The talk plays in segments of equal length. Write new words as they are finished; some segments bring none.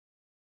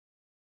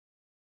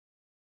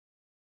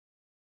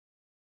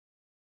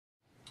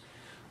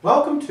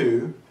Welcome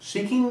to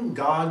Seeking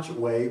God's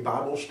Way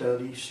Bible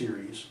Study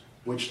Series,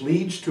 which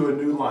leads to a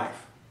new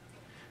life.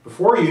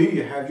 Before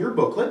you have your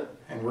booklet,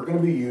 and we're going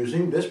to be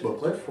using this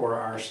booklet for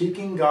our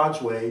Seeking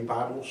God's Way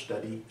Bible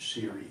Study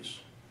Series.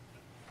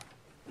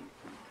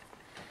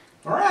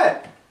 All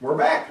right, we're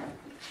back.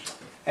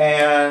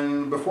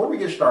 And before we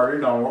get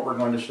started on what we're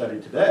going to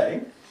study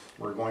today,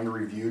 we're going to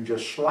review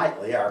just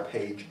slightly our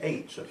page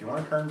 8. So if you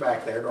want to turn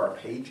back there to our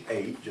page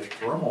 8 just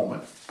for a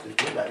moment, just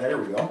put that, there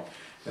we go.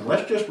 And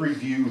let's just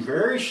review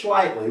very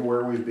slightly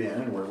where we've been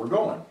and where we're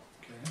going.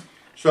 Okay.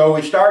 So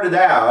we started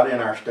out in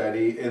our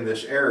study in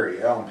this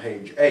area on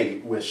page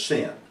 8 with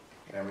sin.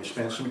 And we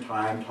spent some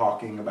time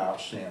talking about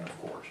sin,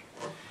 of course.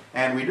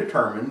 And we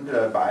determined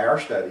by our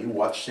study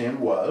what sin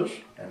was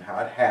and how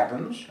it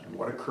happens and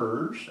what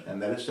occurs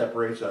and that it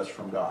separates us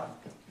from God.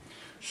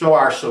 So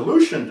our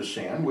solution to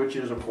sin, which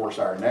is of course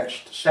our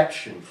next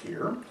section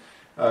here,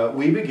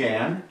 we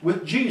began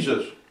with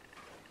Jesus.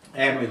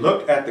 And we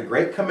looked at the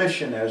Great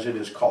Commission, as it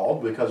is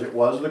called, because it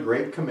was the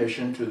Great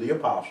Commission to the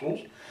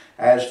apostles,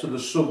 as to the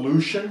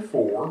solution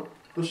for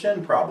the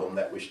sin problem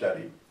that we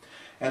studied.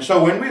 And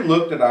so when we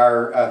looked at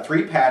our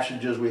three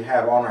passages we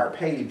have on our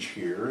page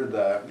here,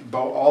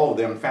 all of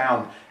them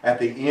found at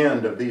the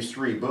end of these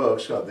three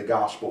books, of the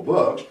Gospel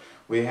books,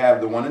 we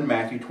have the one in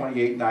Matthew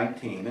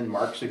 28:19, and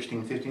Mark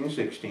 16:15 and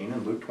 16,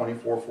 and Luke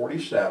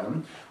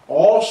 24:47,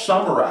 all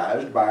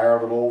summarized by our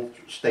little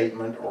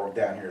statement or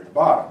down here at the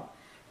bottom,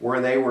 where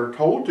they were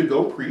told to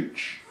go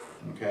preach,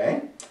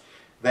 okay?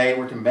 They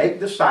were to make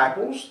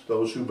disciples,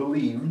 those who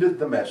believed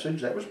the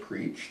message that was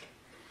preached,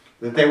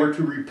 that they were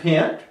to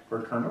repent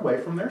or turn away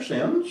from their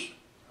sins,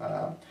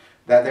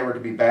 that they were to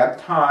be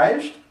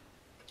baptized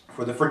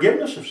for the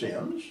forgiveness of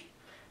sins,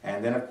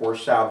 and then of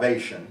course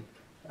salvation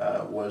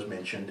was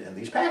mentioned in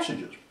these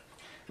passages.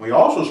 We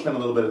also spent a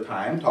little bit of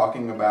time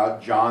talking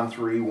about John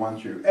 3:1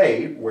 through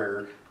 8,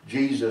 where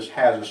Jesus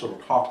has this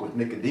little talk with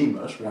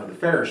Nicodemus, one of the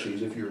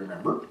Pharisees, if you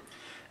remember.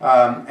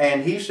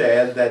 And he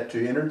said that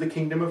to enter the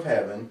kingdom of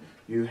heaven,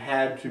 you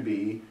had to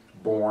be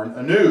born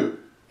anew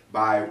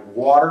by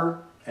water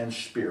and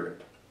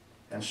spirit.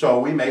 And so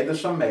we made the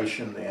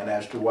summation then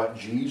as to what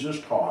Jesus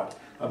taught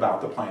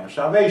about the plan of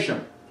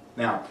salvation.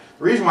 Now,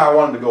 the reason why I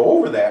wanted to go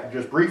over that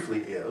just briefly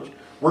is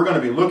we're going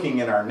to be looking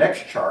in our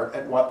next chart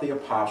at what the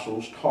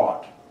apostles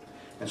taught.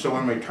 And so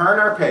when we turn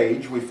our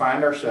page, we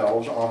find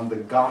ourselves on the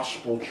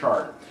gospel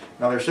chart.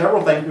 Now, there are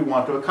several things we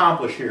want to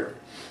accomplish here.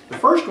 The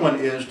first one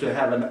is to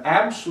have an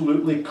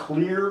absolutely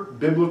clear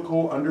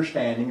biblical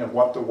understanding of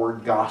what the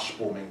word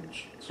gospel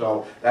means.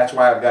 So that's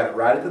why I've got it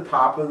right at the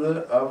top of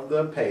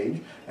the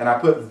page, and I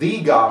put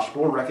the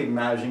gospel,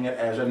 recognizing it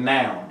as a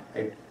noun,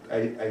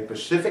 a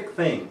specific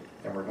thing.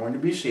 And we're going to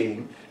be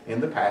seeing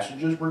in the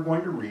passages we're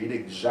going to read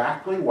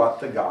exactly what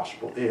the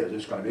gospel is.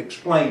 It's going to be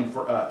explained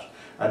for us.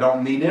 I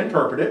don't need to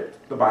interpret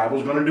it. The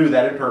Bible's going to do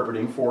that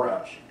interpreting for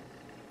us.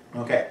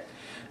 Okay.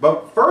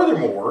 But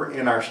furthermore,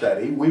 in our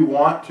study, we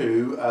want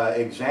to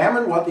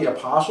examine what the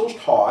apostles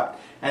taught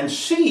and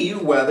see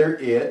whether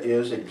it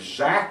is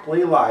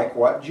exactly like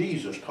what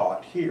Jesus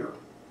taught here.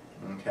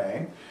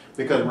 Okay?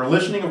 Because we're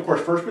listening, of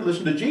course, first we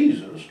listen to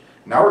Jesus.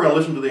 Now we're going to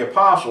listen to the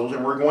apostles,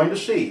 and we're going to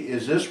see,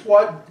 is this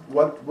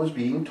what was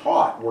being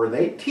taught? Were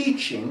they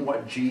teaching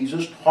what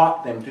Jesus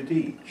taught them to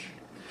teach?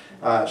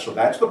 So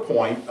that's the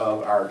point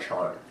of our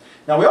chart.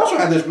 Now we also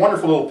have this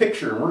wonderful little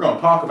picture, and we're going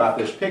to talk about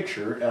this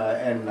picture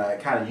and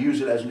kind of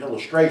use it as an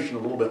illustration a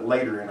little bit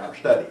later in our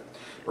study.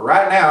 But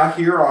right now,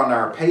 here on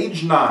our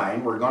page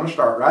 9, we're going to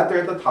start right there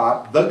at the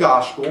top, the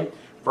Gospel,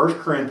 1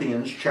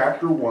 Corinthians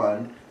chapter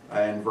 1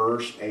 and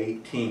verse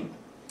 18.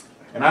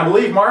 And I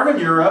believe, Marvin,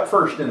 you're up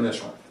first in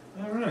this one.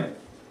 All right.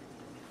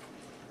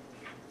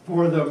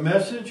 For the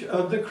message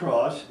of the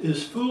cross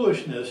is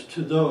foolishness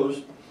to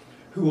those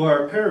who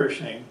are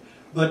perishing,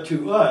 but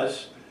to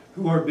us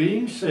who are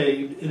being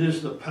saved, it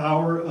is the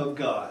power of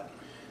God.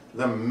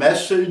 The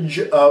message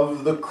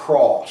of the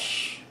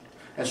cross.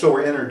 And so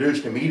we're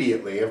introduced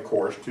immediately, of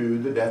course, to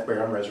the death,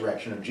 burial, and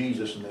resurrection of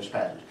Jesus in this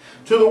passage.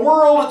 To the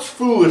world, it's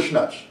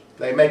foolishness.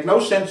 They make no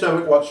sense of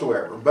it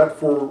whatsoever. But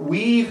for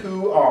we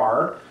who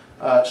are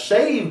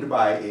saved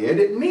by it,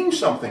 it means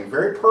something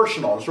very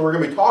personal. And so we're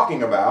going to be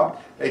talking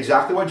about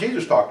exactly what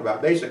Jesus talked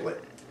about, basically.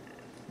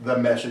 The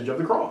message of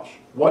the cross.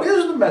 What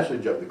is the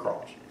message of the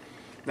cross?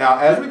 Now,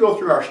 as we go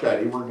through our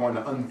study, we're going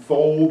to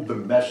unfold the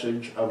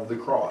message of the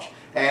cross.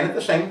 And at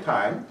the same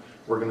time,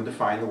 we're going to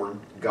define the word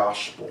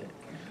gospel.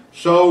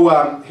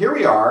 So here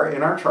we are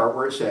in our chart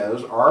where it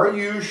says, are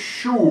you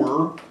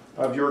sure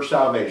of your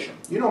salvation?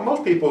 You know,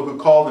 most people who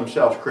call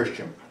themselves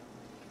Christian,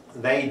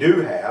 they do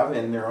have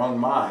in their own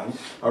mind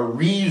a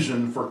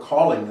reason for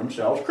calling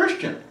themselves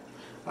Christian.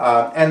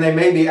 And they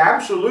may be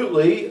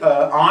absolutely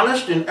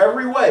honest in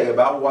every way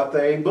about what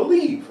they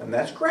believe. And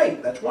that's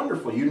great. That's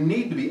wonderful. You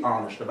need to be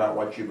honest about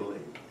what you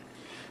believe.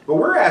 But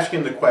we're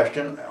asking the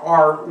question,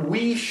 are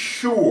we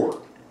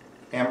sure?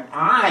 Am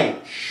I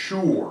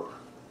sure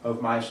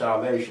of my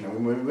salvation?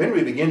 And when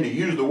we begin to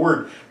use the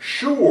word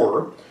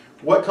sure,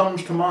 what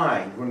comes to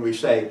mind when we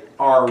say,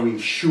 are we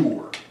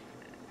sure?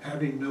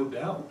 Having no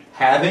doubt.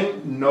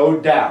 Having no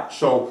doubt.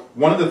 So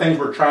one of the things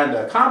we're trying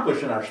to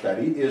accomplish in our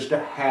study is to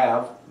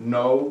have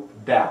no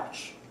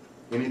doubts.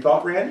 Any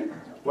thought, Randy?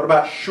 What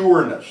about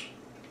sureness?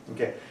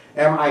 Okay.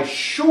 Am I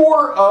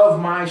sure of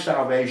my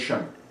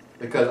salvation?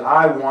 Because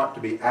I want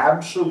to be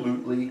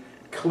absolutely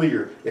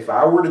clear. If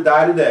I were to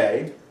die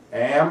today,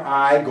 am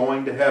I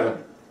going to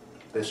heaven?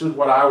 This is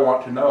what I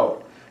want to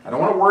know. I don't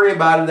want to worry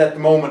about it at the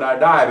moment I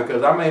die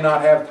because I may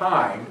not have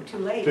time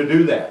to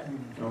do that.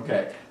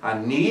 Okay. I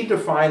need to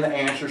find the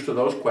answers to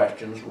those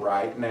questions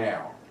right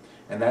now.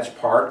 And that's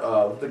part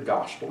of the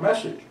gospel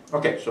message.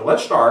 Okay, so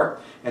let's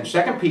start in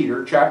 2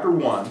 Peter chapter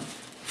 1,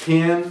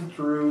 10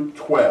 through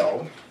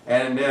 12.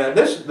 And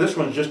this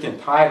one's just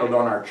entitled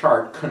on our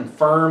chart,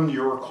 Confirm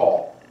Your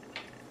Call.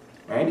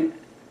 Randy?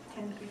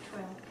 10 through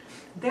 12.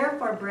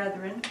 Therefore,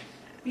 brethren,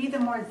 be the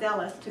more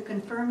zealous to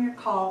confirm your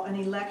call and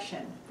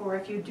election, for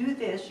if you do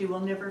this, you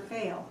will never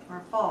fail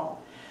or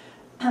fall.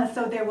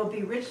 So there will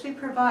be richly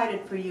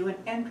provided for you an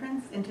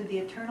entrance into the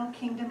eternal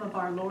kingdom of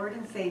our Lord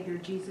and Savior,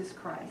 Jesus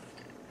Christ.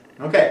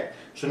 Okay,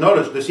 so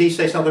notice, does he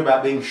say something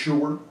about being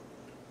sure?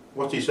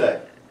 What's he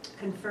say?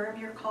 Confirm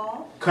your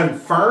call.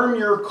 Confirm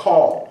your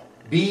call.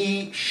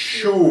 Be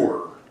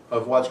sure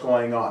of what's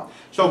going on.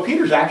 So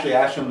Peter's actually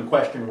asking the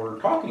question we're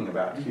talking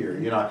about here.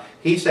 You know,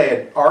 he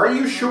said, are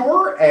you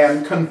sure?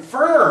 And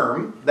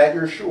confirm that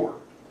you're sure.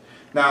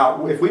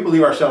 Now, if we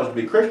believe ourselves to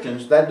be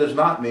Christians, that does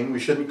not mean we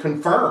shouldn't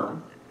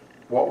confirm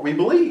what we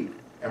believe.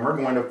 And we're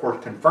going to, of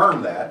course,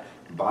 confirm that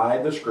by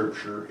the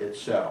Scripture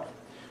itself.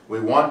 We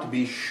want to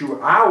be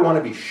sure. I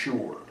want to be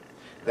sure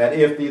that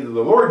if either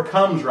the Lord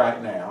comes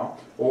right now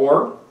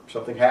or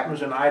something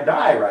happens and I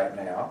die right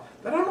now,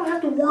 that I don't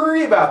have to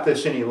worry about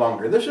this any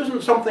longer. This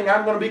isn't something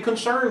I'm going to be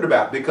concerned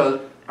about because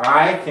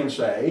I can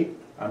say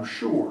I'm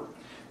sure.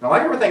 Now,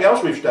 like everything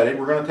else we've studied,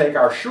 we're going to take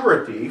our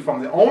surety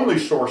from the only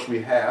source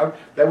we have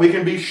that we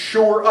can be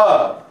sure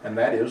of, and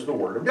that is the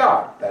Word of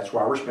God. That's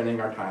why we're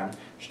spending our time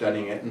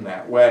studying it in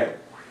that way.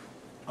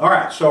 All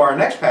right, so our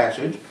next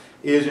passage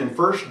is in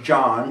 1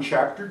 John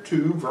chapter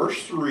 2,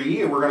 verse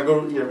 3, and we're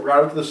going to go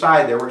right up to the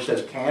side there where it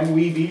says, can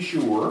we be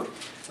sure?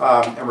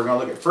 And we're going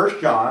to look at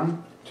 1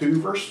 John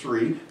 2, verse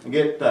 3, and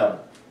get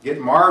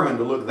Marvin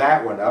to look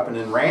that one up. And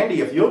then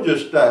Randy, if you'll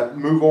just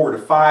move over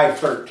to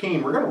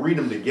 5:13, we're going to read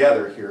them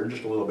together here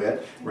just a little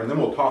bit, and then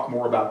we'll talk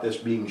more about this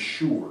being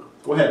sure.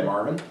 Go ahead,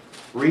 Marvin.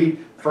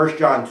 Read 1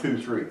 John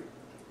 2, 3.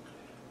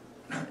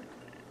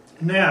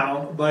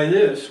 Now, by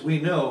this we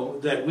know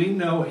that we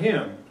know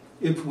him,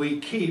 if we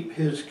keep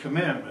his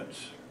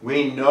commandments.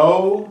 We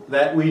know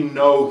that we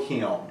know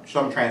him.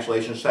 Some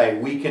translations say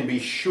we can be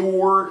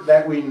sure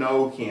that we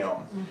know him.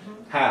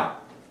 How?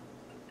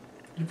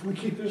 If we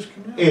keep his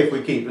commandments. If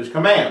we keep his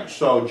commands.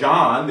 So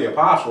John, the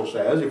apostle,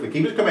 says if we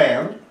keep his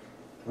commands,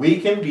 we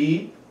can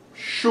be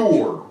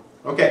sure.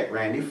 Okay,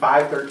 Randy,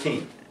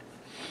 5:13.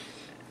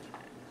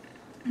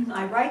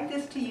 I write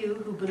this to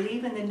you who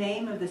believe in the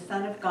name of the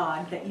Son of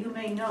God, that you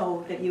may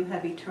know that you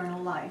have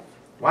eternal life.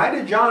 Why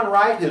did John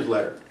write his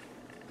letter?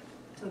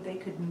 So they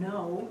could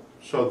know.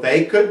 So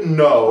they could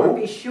know, Or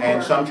be sure.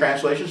 and some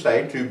translations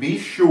say to be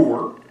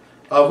sure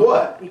of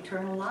what?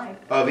 Eternal life.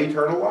 Of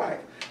eternal life.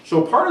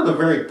 So part of the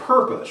very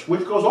purpose,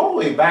 which goes all the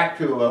way back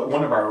to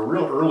one of our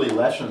real early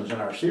lessons in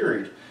our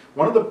series,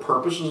 one of the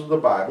purposes of the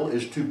Bible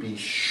is to be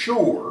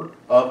sure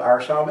of our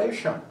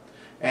salvation.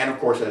 And of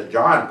course, as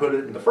John put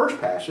it in the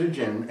first passage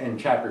in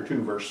chapter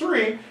 2, verse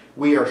 3,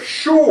 we are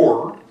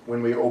sure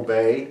when we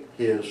obey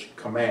his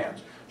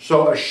commands.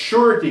 So a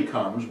surety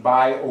comes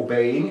by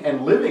obeying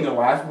and living a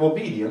life of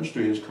obedience to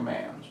his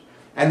commands.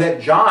 And that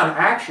John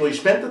actually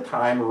spent the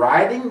time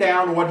writing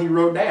down what he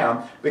wrote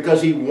down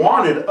because he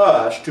wanted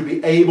us to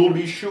be able to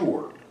be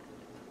sure.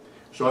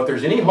 So if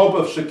there's any hope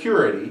of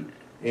security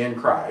in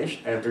Christ,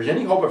 and if there's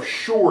any hope of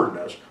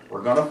sureness,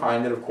 we're going to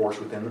find it, of course,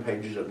 within the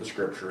pages of the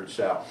Scripture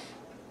itself.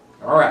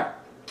 All right.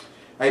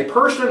 A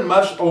person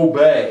must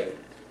obey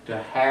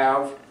to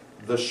have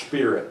the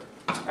Spirit.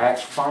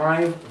 Acts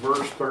 5,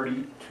 verse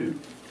 32.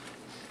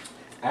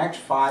 Acts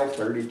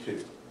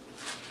 5:32.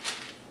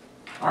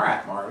 All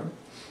right, Marvin.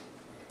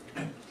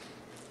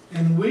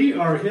 And we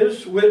are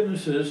his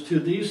witnesses to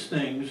these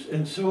things,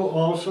 and so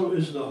also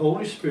is the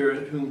Holy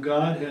Spirit, whom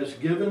God has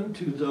given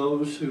to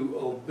those who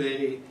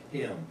obey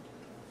him.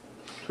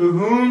 To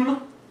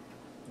whom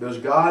does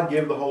God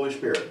give the Holy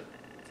Spirit?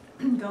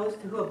 Those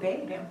who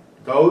obeyed him.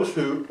 Those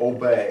who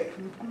obey.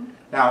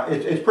 Now,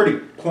 it's pretty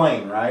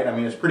plain, right? I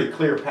mean, it's a pretty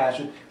clear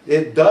passage.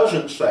 It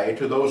doesn't say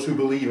to those who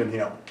believe in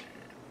him.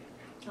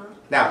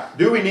 Now,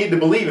 do we need to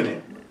believe in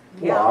him?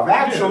 Yeah. Well,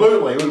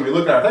 absolutely. When we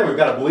look at our thing, we've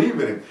got to believe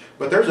in him.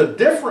 But there's a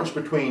difference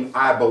between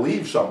I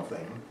believe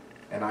something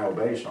and I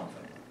obey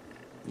something.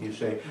 You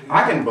see,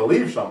 I can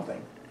believe something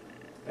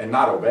and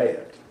not obey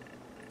it.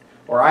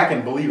 Or I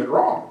can believe it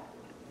wrong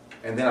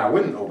and then I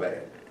wouldn't obey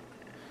it.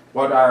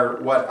 What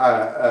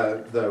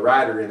the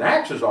writer in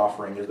Acts is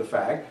offering is the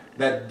fact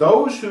that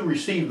those who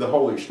receive the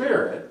Holy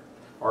Spirit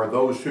are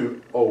those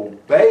who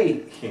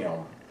obey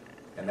him.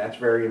 And that's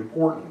very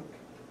important.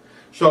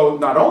 So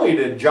not only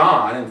did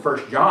John in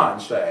 1 John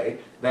say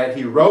that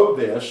he wrote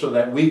this so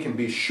that we can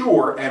be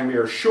sure, and we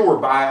are sure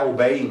by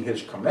obeying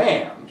his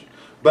commands,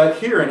 but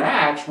here in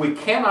Acts, we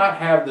cannot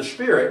have the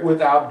Spirit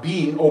without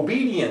being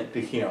obedient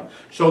to him.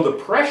 So the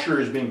pressure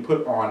is being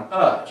put on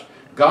us.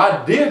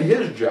 God did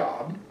his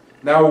job.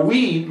 Now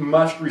we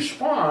must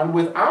respond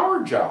with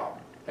our job.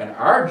 And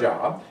our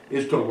job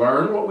is to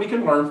learn what we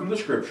can learn from the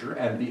Scripture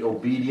and be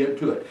obedient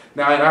to it.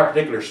 Now in our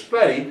particular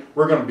study,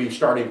 we're going to be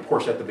starting, of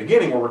course, at the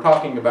beginning where we're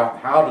talking about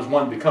how does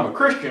one become a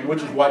Christian,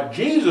 which is what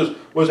Jesus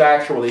was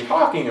actually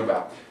talking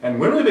about. And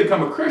when we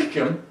become a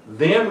Christian,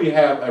 then we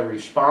have a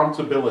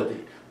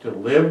responsibility to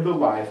live the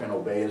life and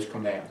obey his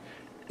command.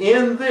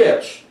 In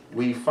this,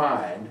 we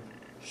find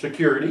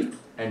security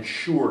and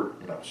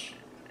sureness,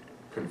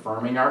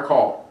 confirming our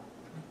call.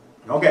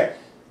 Okay.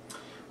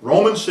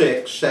 Romans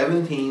 6,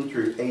 17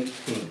 through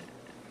 18.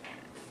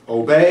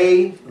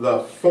 Obey the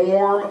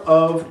form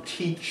of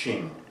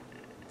teaching.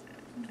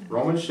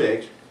 Romans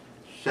 6,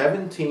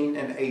 17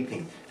 and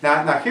 18.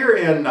 Now here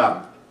in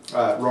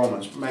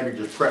Romans, maybe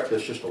just prep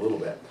this just a little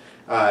bit.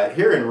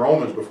 Here in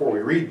Romans, before we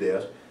read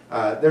this,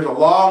 there's a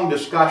long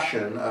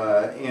discussion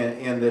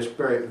in this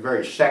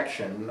very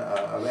section,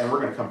 and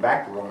we're going to come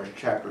back to Romans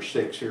chapter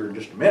 6 here in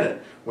just a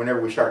minute, whenever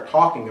we start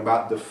talking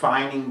about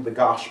defining the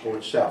gospel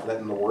itself,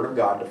 letting the Word of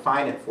God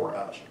define it for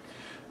us.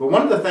 But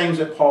one of the things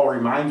that Paul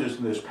reminds us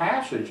in this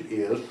passage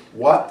is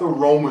what the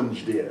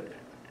Romans did.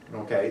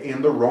 Okay,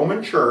 in the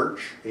Roman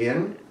church,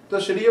 in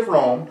the city of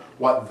Rome,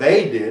 what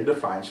they did to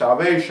find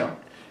salvation.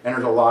 And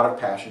there's a lot of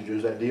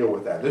passages that deal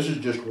with that. This is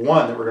just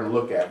one that we're going to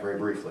look at very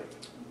briefly.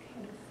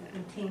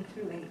 17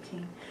 through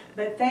 18.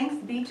 But thanks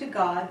be to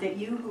God that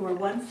you who were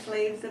once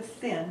slaves of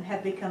sin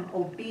have become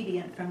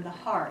obedient from the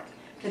heart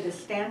to the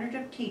standard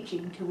of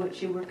teaching to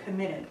which you were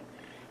committed,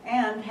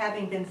 and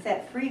having been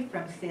set free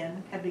from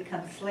sin, have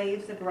become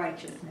slaves of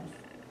righteousness.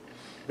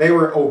 They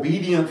were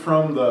obedient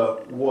from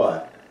the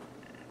what?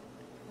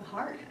 The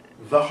heart.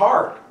 The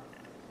heart.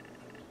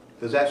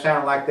 Does that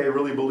sound like they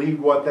really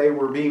believed what they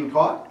were being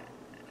taught?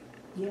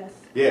 Yes.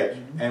 Yes.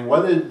 And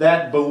what did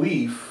that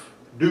belief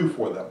do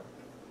for them?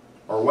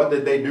 Or what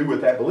did they do with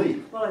that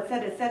belief? Well, it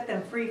said it set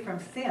them free from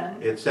sin.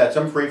 It sets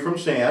them free from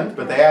sin,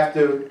 but they have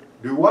to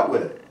do what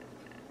with it?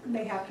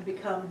 They have to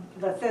become,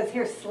 it says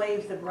here,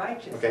 slaves of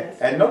righteousness. Okay.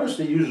 And notice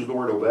it uses the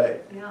word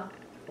obey. Yeah.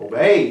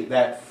 Obey,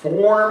 that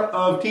form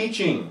of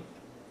teaching.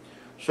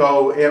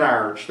 So in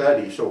our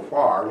study so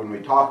far, when we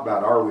talk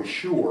about are we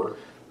sure,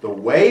 the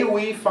way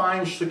we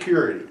find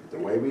security, the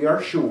way we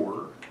are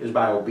sure, is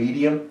by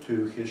obedience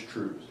to his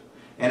truth.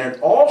 And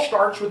it all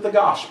starts with the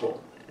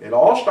gospel. It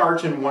all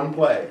starts in one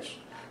place.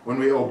 When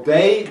we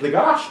obey the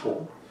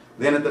gospel,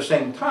 then at the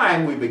same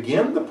time we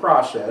begin the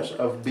process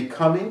of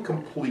becoming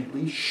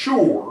completely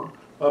sure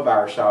of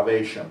our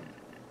salvation.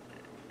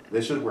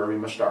 This is where we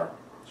must start.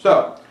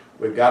 So,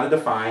 we've got to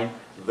define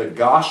the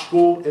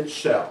gospel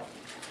itself.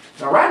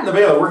 Now, right in the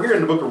middle, we're here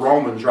in the book of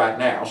Romans right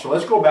now, so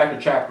let's go back to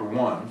chapter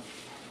 1,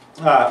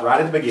 right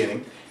at the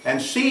beginning,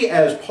 and see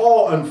as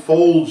Paul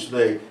unfolds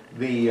the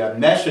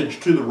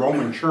message to the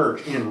Roman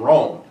church in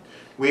Rome.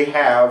 We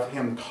have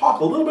him talk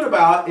a little bit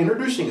about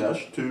introducing us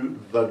to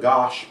the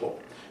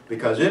gospel,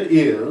 because it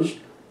is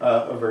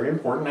a very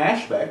important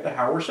aspect of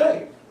how we're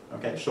saved.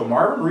 Okay, so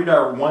Marvin, read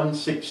our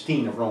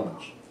 1:16 of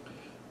Romans.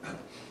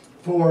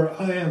 For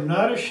I am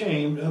not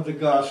ashamed of the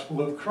gospel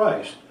of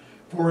Christ,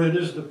 for it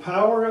is the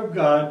power of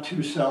God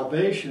to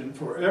salvation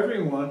for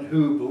everyone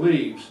who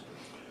believes,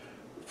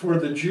 for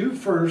the Jew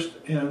first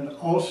and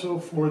also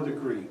for the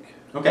Greek.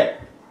 Okay,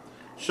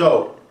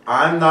 so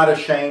I'm not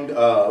ashamed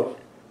of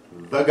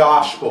the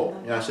gospel.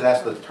 You know, so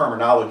that's the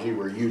terminology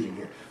we're using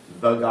here.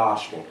 The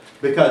gospel.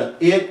 Because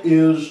it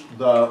is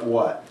the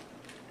what?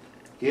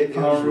 It is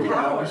Power of the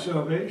God to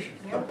salvation.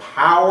 the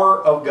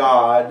power of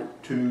God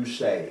to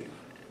save.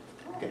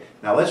 Okay,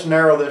 now let's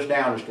narrow this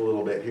down just a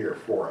little bit here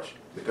for us,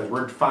 because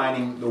we're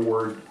defining the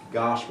word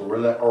gospel,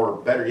 or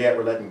better yet,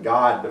 we're letting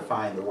God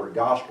define the word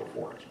gospel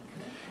for us.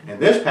 In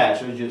this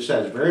passage, it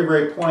says very,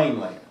 very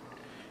plainly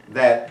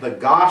that the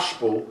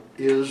gospel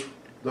is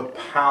the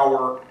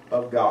power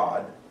of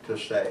God to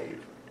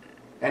save.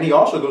 And he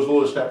also goes a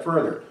little step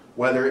further.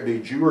 Whether it be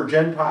Jew or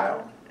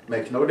Gentile,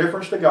 makes no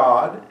difference to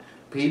God.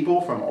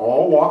 People from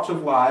all walks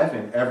of life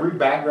and every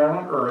background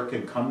on earth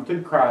can come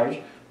to Christ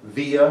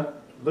via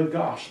the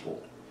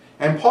gospel.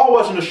 And Paul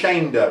wasn't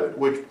ashamed of it,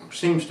 which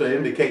seems to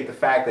indicate the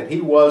fact that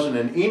he wasn't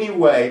in any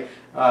way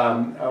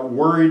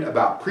worried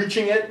about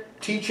preaching it,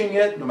 teaching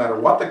it, no matter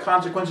what the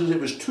consequences.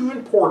 It was too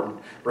important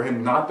for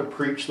him not to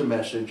preach the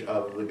message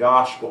of the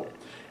gospel.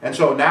 And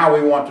so now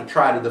we want to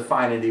try to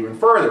define it even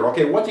further.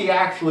 Okay, what's he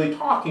actually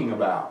talking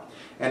about?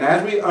 And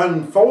as we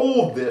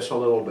unfold this a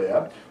little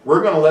bit,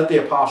 we're going to let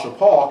the Apostle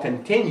Paul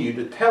continue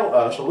to tell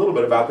us a little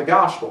bit about the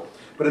gospel.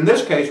 But in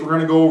this case, we're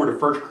going to go over to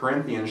 1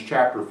 Corinthians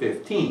chapter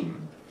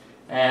 15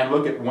 and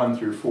look at 1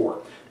 through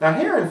 4. Now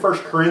here in 1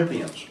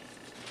 Corinthians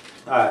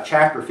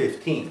chapter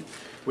 15,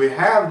 we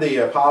have the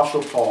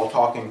Apostle Paul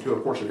talking to,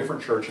 of course, a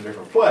different church in a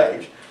different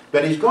place,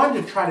 but he's going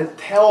to try to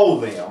tell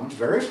them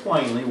very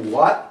plainly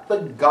what the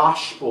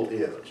gospel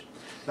is.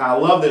 Now, I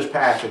love this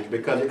passage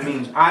because it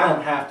means I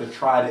don't have to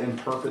try to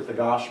interpret the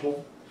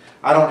gospel.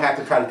 I don't have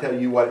to try to tell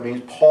you what it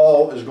means.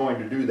 Paul is going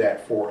to do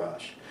that for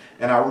us.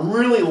 And I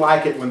really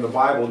like it when the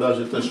Bible does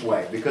it this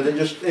way, because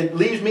it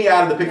leaves me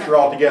out of the picture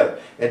altogether.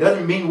 It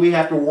doesn't mean we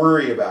have to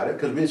worry about it,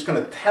 because it's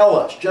going to tell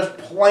us just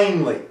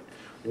plainly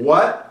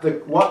what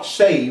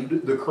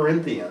saved the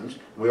Corinthians.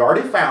 We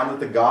already found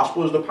that the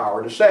gospel is the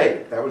power to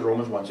save. That was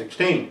Romans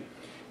 1:16.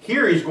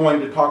 Here he's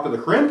going to talk to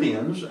the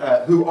Corinthians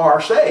who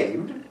are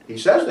saved. He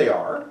says they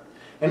are.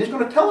 And he's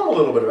going to tell them a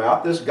little bit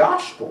about this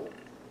gospel.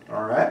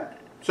 All right?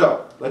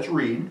 So, let's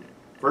read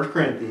 1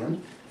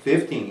 Corinthians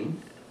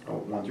 15,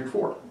 1 through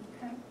 4.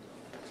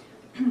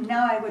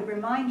 Now I would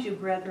remind you,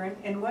 brethren,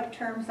 in what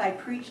terms I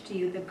preached to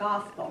you the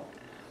gospel,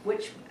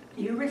 which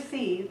you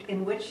received,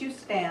 in which you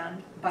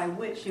stand, by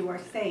which you are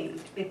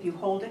saved, if you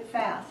hold it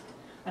fast,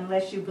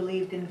 unless you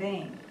believed in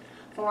vain.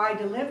 For I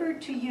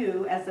delivered to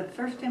you as of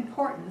first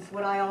importance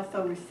what I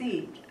also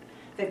received,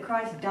 that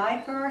Christ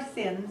died for our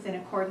sins in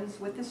accordance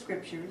with the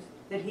Scriptures,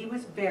 that he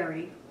was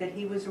buried, that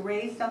he was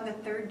raised on the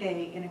third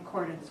day in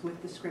accordance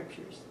with the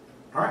Scriptures.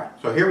 All right,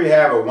 so here we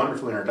have a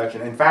wonderful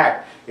introduction. In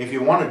fact, if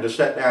you wanted to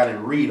sit down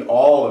and read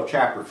all of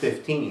chapter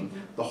 15,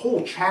 the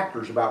whole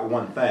chapter is about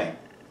one thing,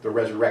 the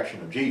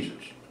resurrection of Jesus.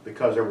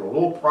 Because there was a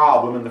little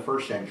problem in the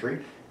first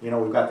century. You know,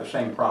 we've got the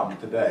same problem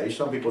today.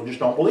 Some people just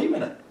don't believe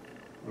in it.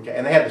 Okay,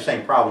 and they had the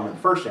same problem in the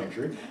first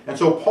century. And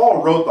so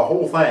Paul wrote the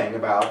whole thing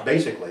about,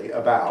 basically,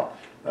 about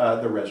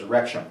the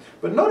resurrection.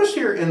 But notice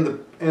here in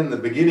the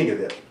beginning of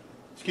this,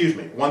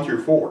 1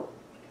 through 4,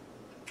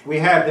 we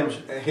have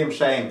him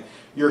saying,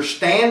 you're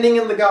standing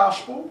in the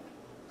gospel.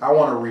 I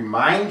want to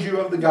remind you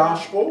of the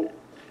gospel.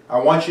 I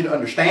want you to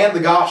understand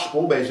the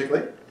gospel,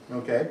 basically.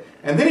 Okay?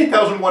 And then he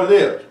tells them what it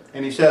is.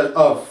 And he says,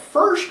 of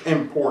first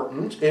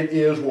importance, it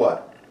is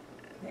what?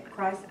 That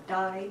Christ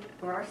died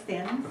for our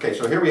sins. Okay,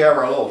 so here we have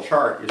our little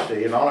chart, you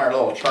see. And on our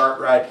little chart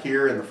right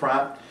here in the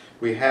front,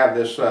 we have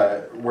this,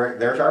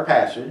 there's our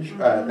passage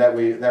that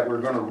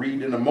we're going to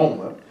read in a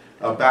moment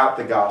about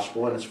the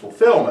gospel and its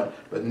fulfillment.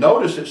 But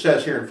notice it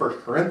says here in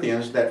 1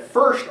 Corinthians that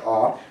first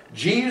off,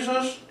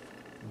 Jesus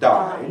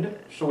died,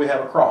 so we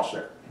have a cross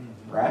there.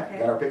 Right? Okay.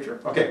 Got our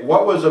picture? Okay,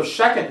 what was of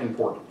second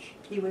importance?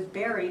 He was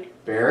buried.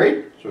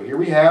 Buried. So here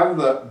we have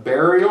the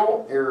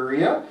burial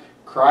area,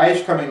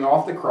 Christ coming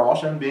off the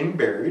cross and being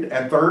buried.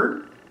 And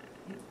third?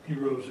 He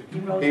rose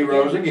again. He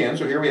rose again.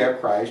 So here we have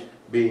Christ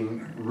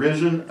being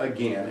risen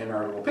again in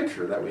our little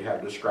picture that we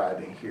have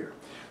describing here.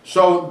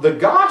 So the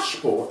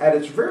gospel at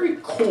its very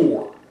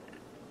core,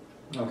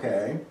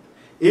 okay,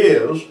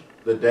 is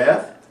the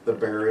death, the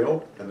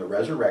burial, and the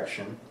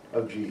resurrection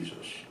of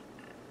Jesus.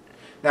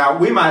 Now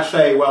we might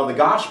say, well, the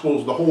gospel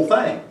is the whole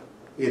thing.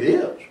 It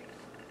is.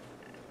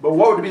 But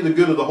what would be the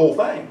good of the whole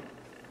thing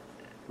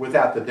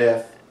without the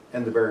death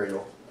and the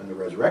burial and the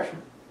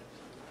resurrection?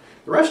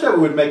 The rest of it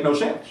would make no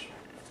sense.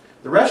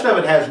 The rest of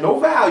it has no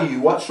value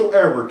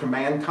whatsoever to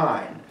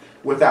mankind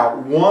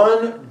without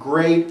one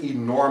great,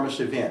 enormous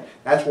event.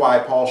 That's why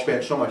Paul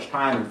spent so much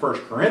time in 1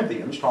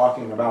 Corinthians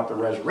talking about the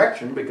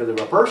resurrection, because if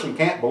a person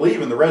can't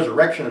believe in the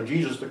resurrection of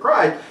Jesus the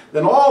Christ,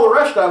 then all the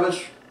rest of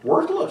it's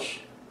worthless.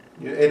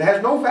 It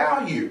has no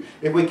value.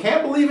 If we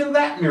can't believe in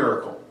that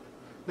miracle,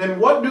 then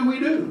what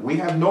do? We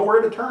have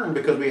nowhere to turn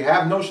because we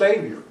have no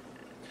Savior.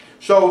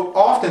 So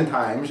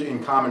oftentimes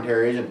in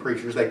commentaries and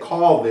preachers, they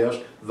call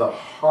this the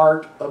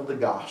heart of the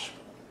gospel.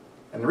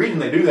 And the reason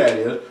they do that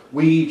is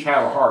we each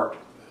have a heart.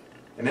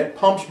 And it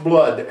pumps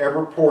blood to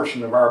every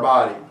portion of our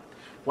body.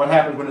 What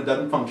happens when it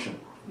doesn't function?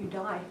 You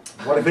die.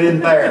 What if it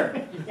isn't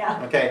there?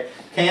 Yeah. Okay.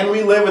 Can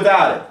we live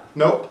without it?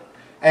 Nope.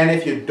 And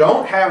if you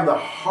don't have the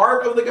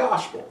heart of the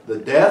gospel, the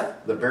death,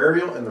 the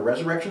burial, and the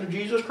resurrection of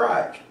Jesus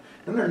Christ,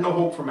 then there's no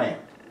hope for man.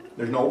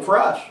 There's no hope for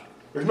us.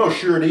 There's no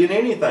surety in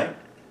anything.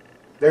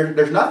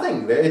 There's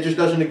nothing. It just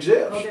doesn't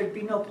exist. Well, there'd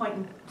be no point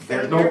in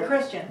saying you're a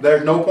Christian.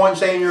 There's no point in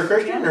saying you're a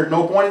Christian. There's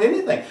no point in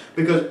anything.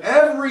 Because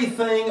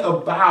everything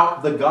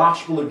about the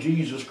gospel of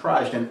Jesus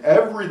Christ and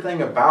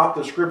everything about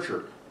the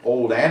Scripture,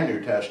 Old and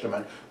New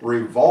Testament,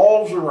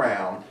 revolves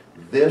around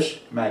this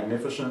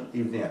magnificent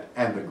event.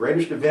 And the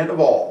greatest event of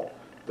all,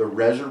 the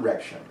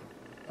resurrection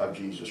of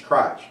Jesus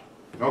Christ.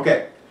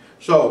 Okay,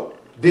 so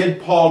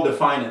did Paul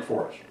define it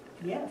for us?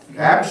 Yes.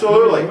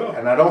 Absolutely.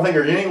 And I don't think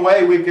there's any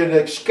way we could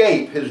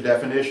escape his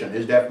definition.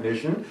 His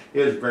definition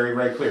is very,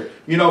 very clear.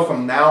 You know,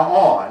 from now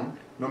on,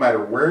 no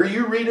matter where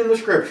you read in the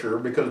Scripture,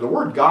 because the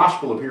word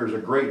gospel appears a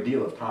great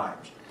deal of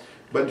times,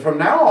 but from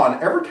now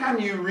on, every time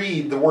you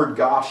read the word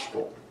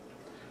gospel,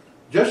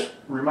 just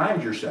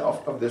remind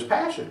yourself of this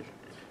passage.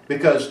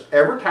 Because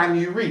every time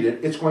you read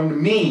it, it's going to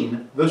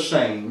mean the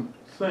same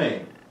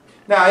thing.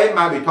 Now, it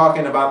might be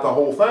talking about the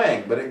whole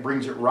thing, but it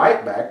brings it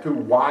right back to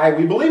why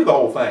we believe the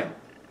whole thing.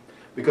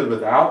 Because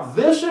without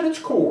this at its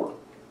core,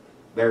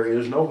 there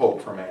is no hope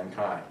for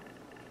mankind.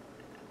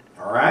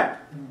 All right?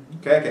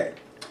 Okay.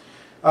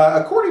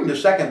 According to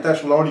 2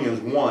 Thessalonians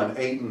 1,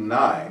 8 and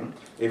 9,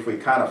 if we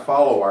kind of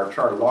follow our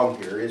chart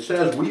along here, it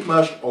says we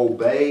must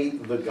obey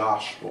the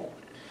gospel.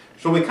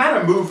 So we kind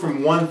of move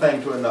from one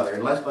thing to another,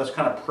 and let's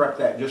kind of prep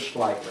that just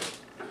slightly.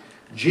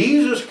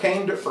 Jesus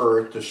came to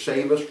earth to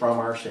save us from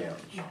our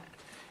sins.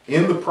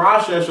 In the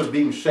process of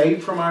being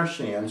saved from our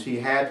sins, he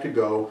had to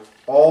go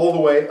all the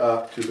way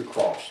up to the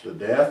cross, the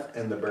death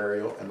and the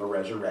burial and the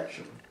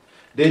resurrection.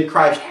 Did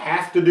Christ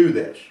have to do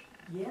this?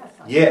 Yes.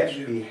 Yes,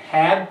 he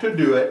had to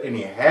do it, and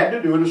he had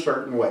to do it a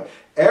certain way.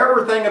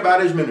 Everything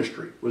about his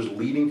ministry was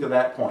leading to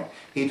that point.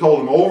 He told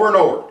them over and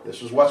over,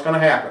 this is what's going to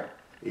happen.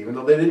 Even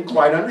though they didn't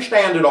quite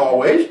understand it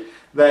always,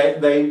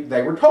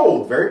 they were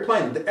told very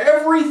plainly that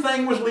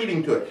everything was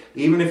leading to it.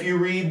 Even if you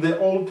read the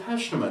Old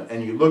Testament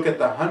and you look at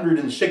the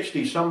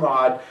 160 some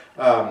odd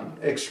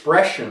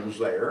expressions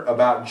there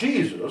about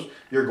Jesus,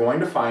 you're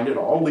going to find it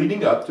all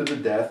leading up to the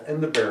death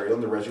and the burial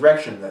and the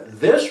resurrection. That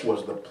this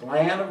was the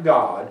plan of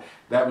God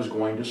that was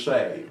going to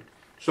save.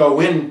 So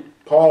when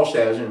Paul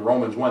says in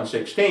Romans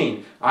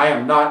 1:16, I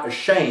am not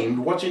ashamed,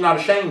 what's he not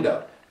ashamed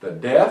of? The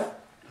death,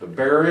 the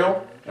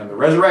burial, and the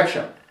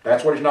resurrection.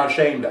 That's what he's not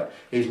ashamed of.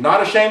 He's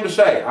not ashamed to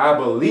say, I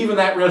believe in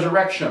that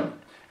resurrection.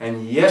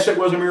 And yes, it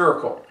was a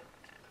miracle.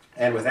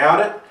 And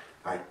without it,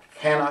 I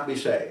cannot be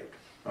saved.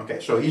 Okay,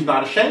 so he's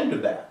not ashamed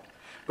of that.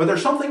 But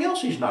there's something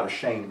else he's not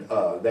ashamed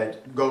of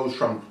that goes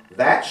from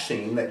that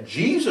scene that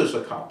Jesus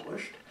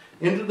accomplished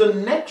into the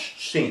next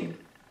scene,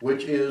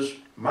 which is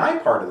my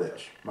part of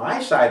this,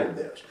 my side of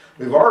this.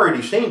 We've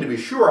already seen, to be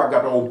sure, I've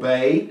got to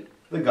obey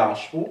the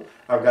gospel.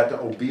 I've got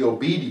to be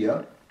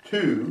obedient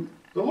to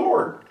the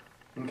Lord.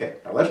 Okay,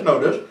 now let's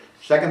notice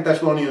 2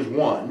 Thessalonians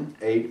 1,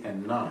 8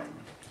 and 9.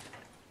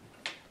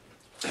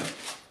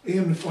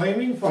 In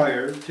flaming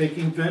fire,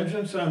 taking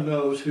vengeance on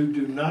those who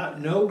do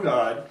not know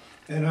God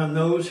and on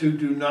those who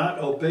do not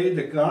obey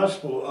the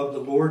gospel of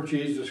the Lord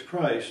Jesus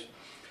Christ,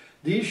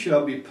 these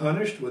shall be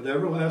punished with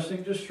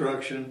everlasting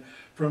destruction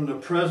from the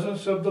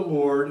presence of the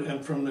Lord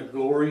and from the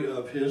glory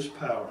of his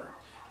power.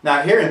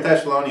 Now here in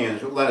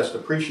Thessalonians, let us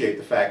appreciate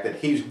the fact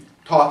that he's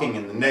talking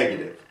in the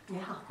negative.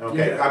 Yeah.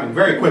 Okay, Yeah. I mean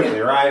very quickly,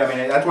 right? I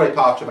mean that's what he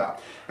talks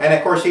about. And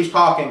of course he's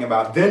talking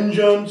about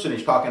vengeance and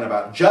he's talking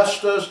about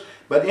justice.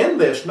 But in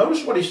this,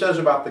 notice what he says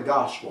about the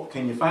gospel.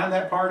 Can you find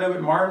that part of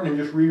it, Martin, and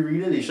just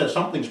reread it? He says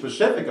something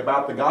specific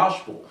about the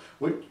gospel,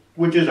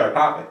 which is our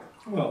topic.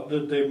 Well,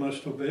 that they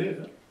must obey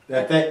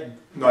it.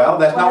 Well,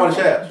 that's not what it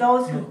says.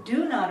 Those who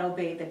do not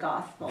obey the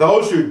gospel.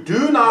 Those who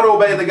do not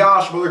obey the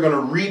gospel are going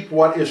to reap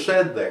what is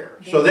said there.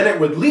 So then it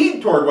would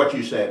lead toward what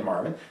you said,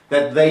 Marvin,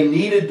 that they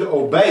needed to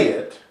obey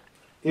it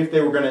if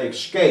they were going to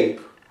escape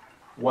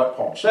what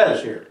Paul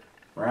says here,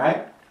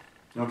 right?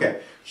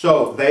 Okay,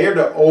 so they are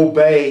to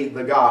obey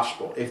the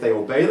gospel. If they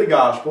obey the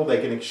gospel,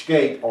 they can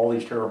escape all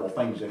these terrible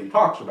things that he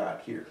talks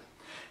about here.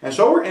 And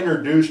so we're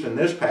introduced in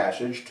this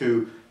passage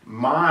to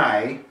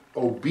my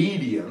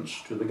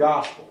obedience to the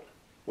gospel.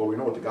 Well, we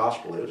know what the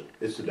gospel is.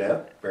 It's the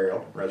death,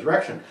 burial,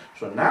 resurrection.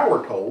 So now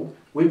we're told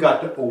we've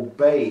got to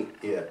obey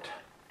it.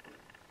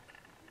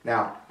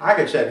 Now, I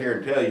could sit here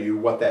and tell you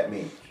what that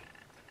means.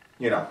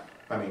 You know,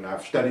 I mean,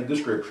 I've studied the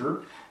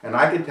scripture, and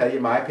I could tell you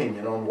my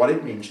opinion on what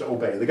it means to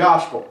obey the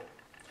gospel.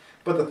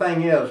 But the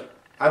thing is,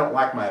 I don't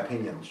like my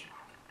opinions.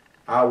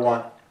 I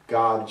want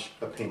God's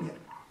opinion.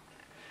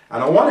 I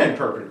don't want to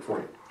interpret it for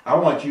you. I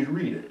want you to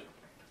read it.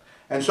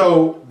 And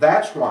so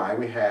that's why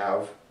we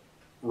have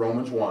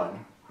Romans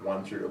 1,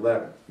 1 through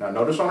 11. Now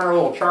notice on our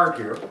little chart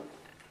here,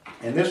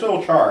 in this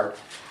little chart,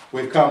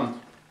 we've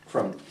come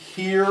from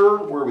here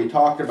where we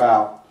talked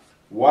about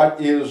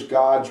what is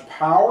God's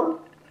power.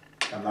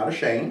 I'm not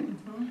ashamed.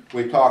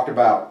 We talked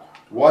about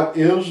what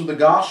is the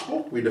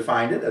gospel. We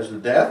defined it as the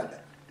death.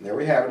 There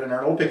we have it in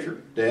our little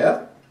picture.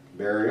 Death,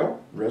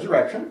 burial,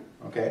 resurrection.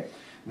 Okay.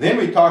 Then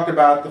we talked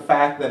about the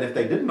fact that if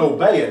they didn't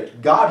obey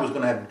it, God was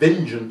going to have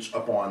vengeance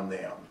upon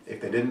them if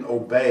they didn't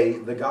obey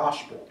the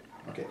gospel.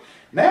 Okay.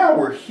 Now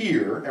we're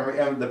here,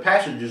 and the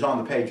passage is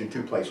on the page in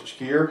two places.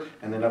 Here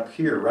and then up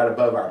here, right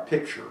above our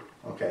picture.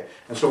 Okay.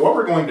 And so what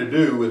we're going to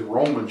do with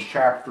Romans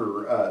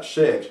chapter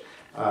 6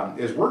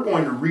 is we're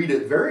going to read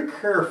it very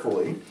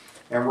carefully.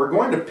 And we're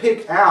going to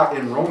pick out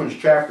in Romans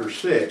chapter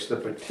 6 the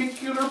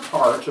particular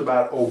parts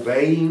about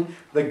obeying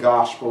the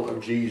gospel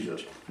of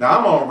Jesus. Now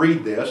I'm going to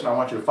read this, and I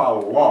want you to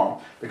follow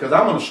along, because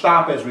I'm going to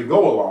stop as we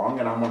go along,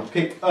 and I'm going to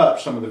pick up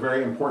some of the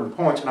very important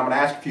points, and I'm going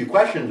to ask a few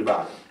questions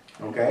about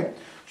it. Okay?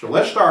 So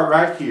let's start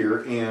right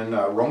here in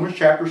Romans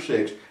chapter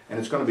 6, and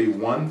it's going to be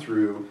 1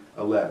 through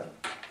 11.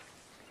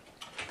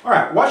 All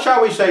right, what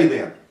shall we say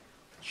then?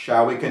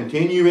 Shall we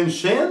continue in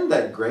sin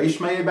that grace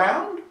may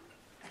abound?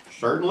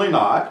 Certainly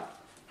not.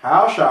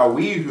 How shall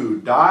we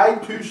who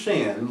died to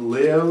sin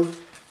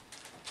live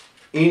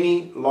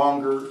any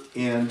longer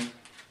in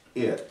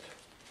it?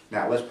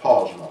 Now let's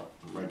pause a moment.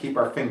 We're going to keep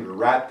our finger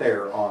right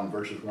there on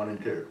verses 1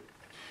 and 2.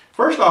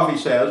 First off, he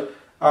says,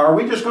 are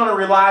we just going to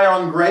rely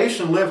on grace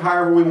and live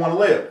however we want to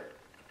live?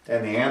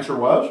 And the answer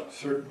was?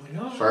 Certainly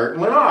not.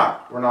 Certainly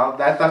not. We're not.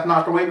 That's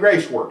not the way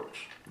grace works.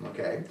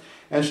 Okay.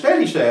 Instead,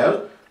 he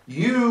says,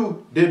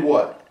 you did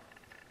what?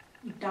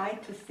 Died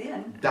to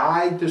sin.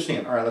 Died to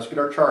sin. All right, let's get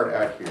our chart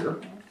out here.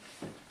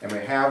 And we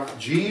have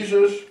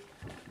Jesus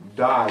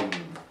dying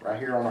right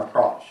here on our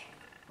cross.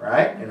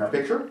 Right? In our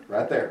picture?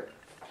 Right there.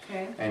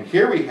 Okay. And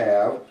here we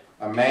have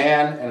a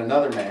man and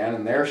another man,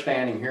 and they're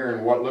standing here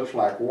in what looks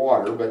like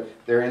water, but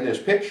they're in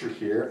this picture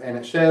here, and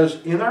it says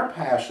in our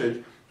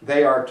passage,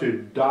 they are to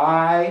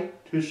die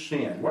to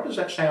sin. What does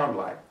that sound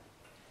like?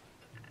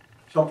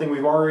 Something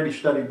we've already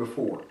studied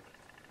before.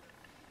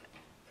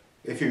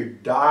 If you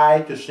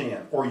die to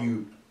sin, or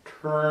you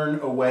turn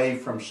away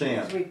from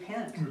sin.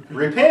 Repent.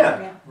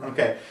 Repent. Yeah.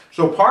 Okay.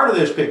 So part of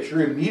this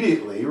picture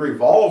immediately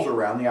revolves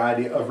around the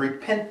idea of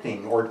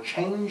repenting or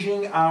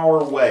changing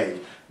our way,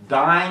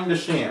 dying to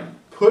sin,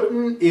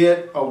 putting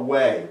it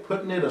away,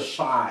 putting it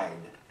aside.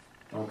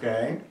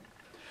 Okay.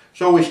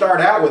 So we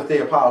start out with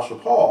the Apostle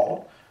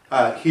Paul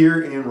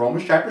here in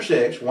Romans chapter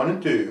 6, 1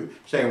 and 2,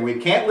 saying we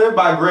can't live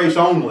by grace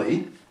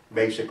only,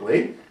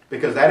 basically,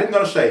 because that isn't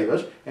going to save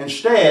us.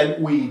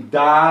 Instead, we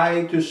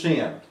die to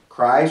sin.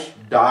 Christ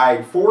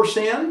died for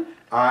sin.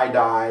 I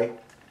die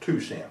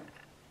to sin.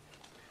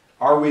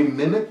 Are we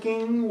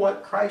mimicking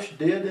what Christ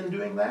did in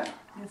doing that?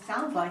 It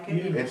sounds like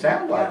it. It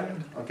sounds like it.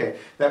 Okay.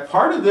 That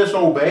part of this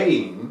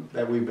obeying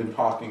that we've been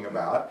talking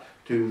about,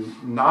 to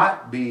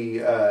not be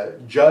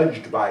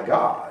judged by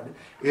God,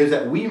 is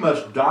that we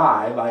must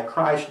die like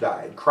Christ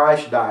died.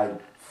 Christ died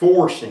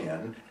for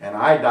sin, and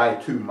I die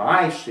to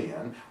my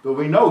sin, but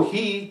we know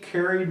He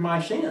carried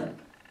my sin.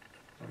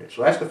 Okay,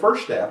 so that's the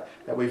first step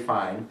that we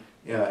find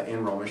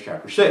in Romans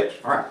chapter 6.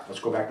 All right, let's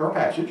go back to our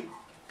passage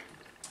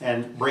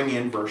and bring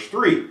in verse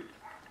 3.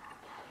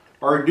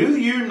 Or do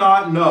you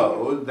not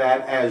know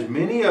that as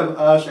many of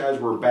us as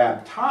were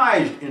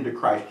baptized into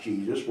Christ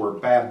Jesus were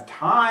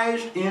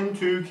baptized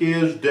into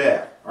His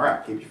death? All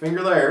right, keep your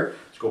finger there.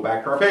 Let's go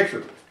back to our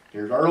picture.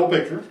 Here's our little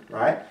picture,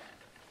 right?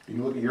 You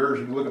can look at yours,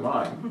 you can look at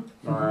mine.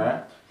 All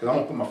right? Because I'm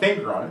going to put my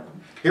finger on it.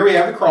 Here we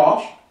have the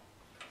cross.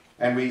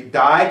 And we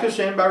die to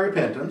sin by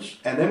repentance.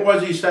 And then what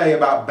does he say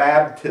about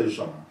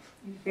baptism?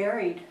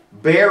 Buried.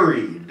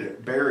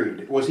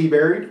 Buried. Was he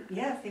buried?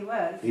 Yes, he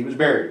was. He was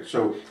buried.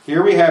 So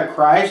here we have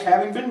Christ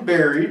having been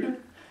buried.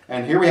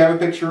 And here we have a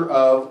picture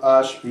of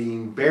us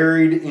being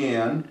buried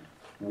in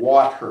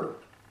water.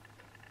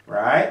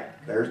 Right?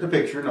 There's the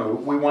picture. Now,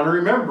 we want to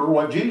remember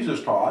what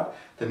Jesus taught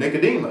to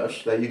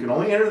Nicodemus, that you can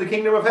only enter the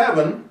kingdom of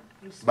heaven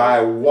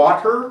by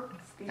water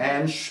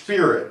and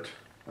spirit.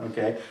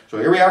 Okay, so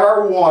here we have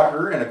our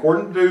water, and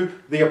according to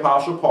the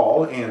Apostle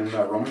Paul in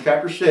Romans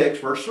chapter 6,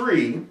 verse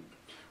 3,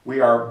 we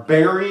are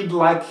buried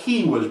like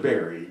He was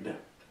buried.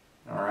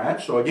 All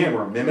right, so again,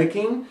 we're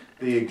mimicking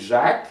the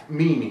exact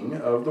meaning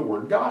of the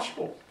word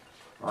gospel.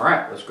 All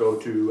right, let's go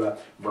to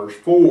verse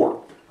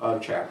 4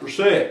 of chapter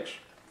 6.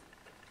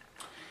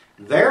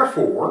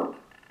 Therefore,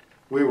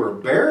 we were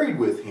buried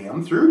with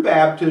Him through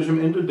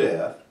baptism into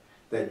death,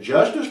 that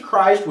just as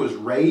Christ was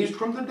raised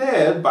from the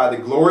dead by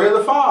the glory of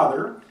the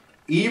Father,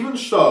 even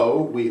so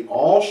we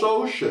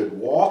also should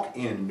walk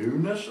in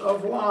newness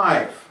of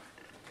life.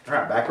 All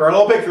right, back to our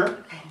little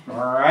picture.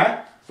 All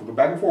right, we'll go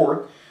back and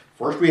forth.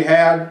 First we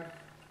had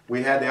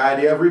the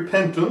idea of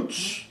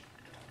repentance,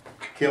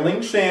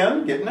 killing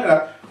sin, getting it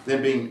up,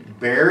 then being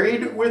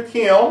buried with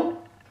Him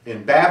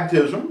in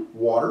baptism,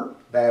 water,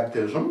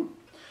 baptism.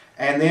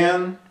 And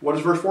then, what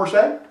does verse 4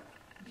 say?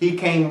 He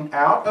came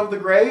out of the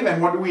grave,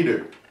 and what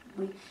do?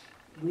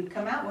 We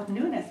come out with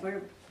newness.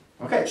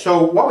 Okay,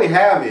 so what we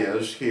have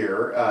is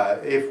here,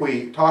 if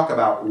we talk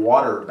about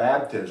water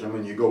baptism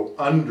and you go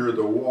under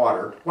the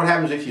water, what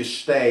happens if you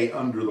stay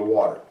under the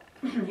water?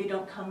 You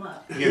don't come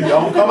up. You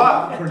don't come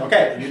up.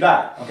 Okay, you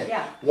die. Okay.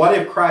 Yeah. What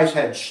if Christ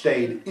had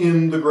stayed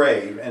in the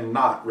grave and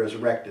not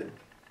resurrected?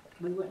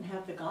 We wouldn't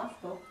have the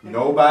gospel.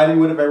 Nobody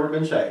would have ever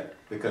been saved,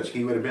 because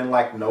He would have been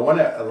like no one,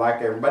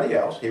 like everybody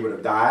else. He would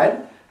have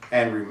died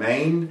and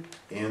remained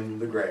in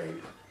the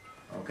grave.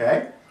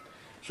 Okay?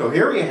 So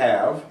here we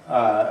have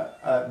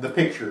the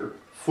picture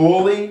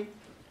fully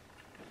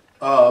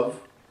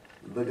of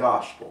the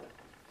gospel.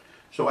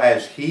 So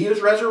as He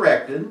is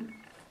resurrected,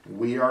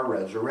 we are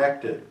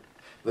resurrected.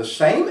 The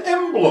same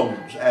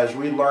emblems as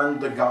we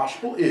learned the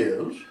gospel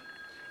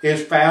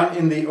is found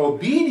in the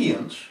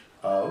obedience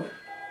of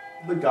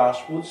the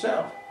gospel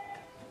itself.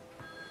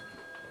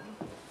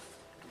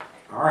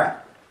 All right.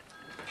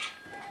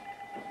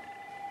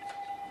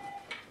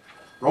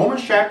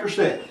 Romans chapter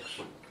 6.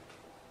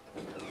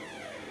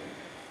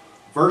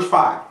 Verse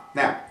 5.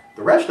 Now,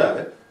 the rest of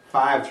it,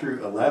 5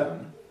 through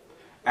 11,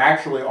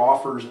 actually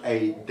offers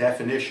a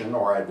definition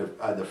or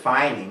a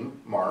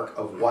defining mark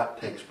of what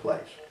takes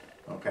place.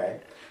 Okay?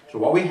 So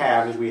what we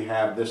have is we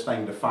have this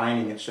thing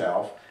defining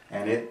itself,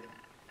 and it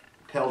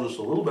tells us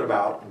a little bit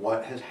about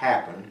what has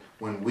happened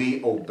when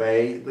we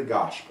obey the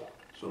gospel.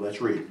 So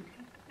let's read.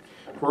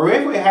 For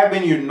if we have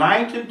been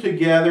united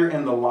together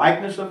in the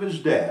likeness of His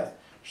death,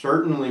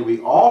 certainly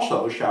we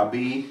also shall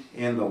be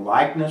in the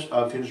likeness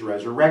of His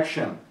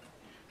resurrection.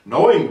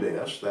 Knowing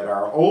this, that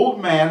our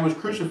old man was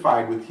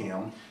crucified with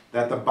Him,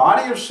 that the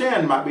body of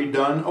sin might be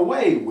done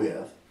away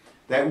with,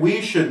 that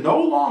we should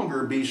no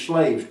longer be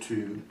slaves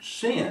to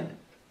sin.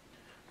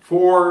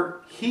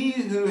 For he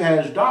who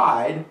has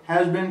died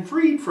has been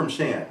freed from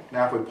sin.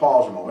 Now if we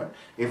pause a moment,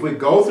 if we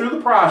go through the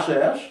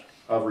process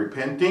of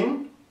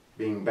repenting,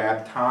 being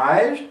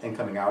baptized, and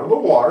coming out of the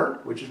water,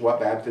 which is what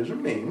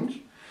baptism means,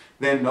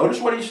 then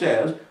notice what he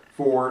says,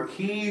 for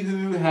he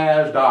who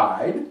has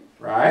died,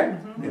 right,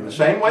 in the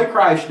same way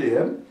Christ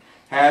did,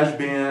 has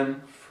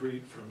been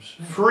Freed from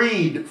sin.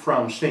 freed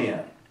from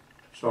sin.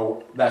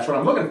 So that's what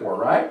I'm looking for,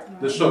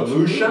 right? The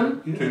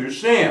solution to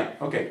sin.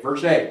 Okay,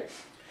 verse 8.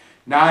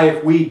 Now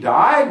if we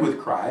died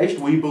with Christ,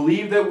 we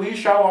believe that we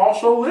shall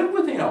also live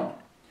with him,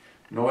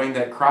 knowing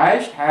that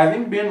Christ,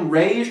 having been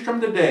raised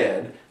from the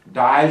dead,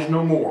 dies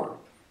no more.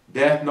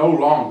 Death no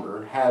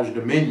longer has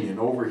dominion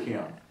over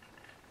him.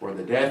 For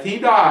the death he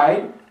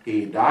died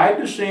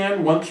to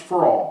sin once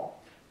for all.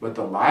 But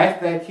the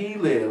life that he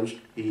lives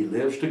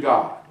to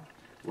God.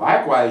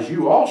 Likewise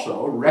you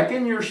also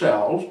reckon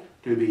yourselves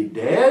to be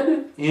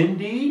dead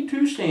indeed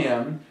to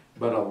sin,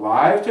 but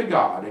alive to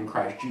God in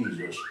Christ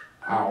Jesus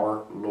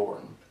our Lord.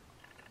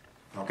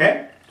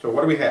 Okay, so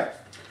what do we have?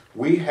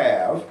 We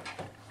have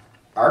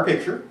our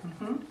picture.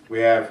 We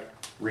have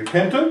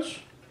repentance,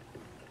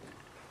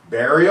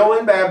 burial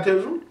and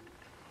baptism,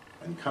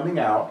 and coming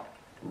out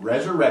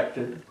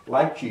resurrected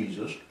like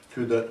Jesus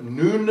to the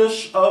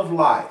newness of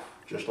life,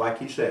 just like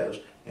he says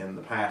in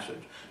the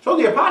passage. So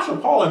the Apostle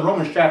Paul in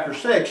Romans chapter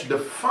 6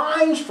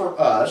 defines for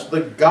us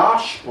the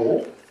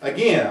gospel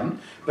again,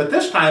 but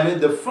this time it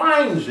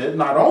defines it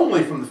not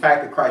only from the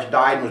fact that Christ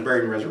died and was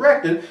buried and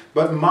resurrected,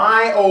 but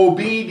my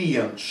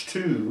obedience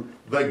to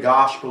the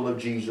gospel of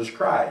Jesus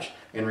Christ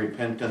in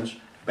repentance,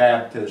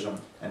 baptism,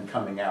 and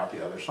coming out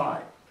the other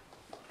side.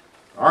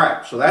 All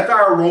right, so that's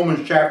our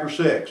Romans chapter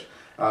 6,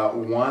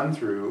 1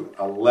 through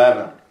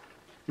 11.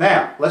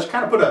 Now, let's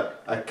kind of put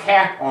a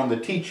cap on the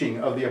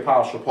teaching of the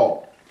Apostle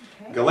Paul.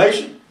 Okay.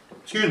 Galatians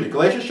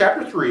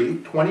chapter 3,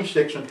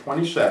 26 and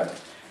 27.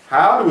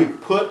 How do we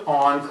put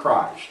on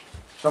Christ?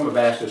 Some have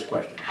asked this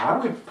question. How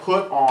do we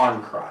put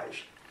on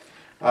Christ?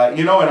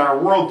 You know, in our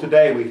world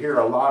today, we hear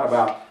a lot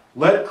about,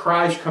 let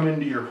Christ come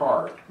into your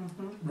heart.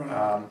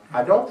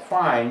 I don't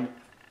find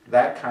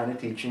that kind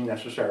of teaching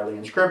necessarily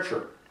in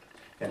Scripture.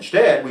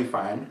 Instead, we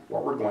find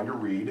what we're going to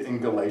read in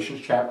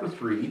Galatians chapter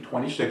 3,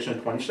 26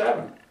 and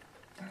 27.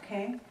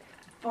 Okay.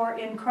 For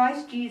in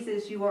Christ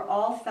Jesus you are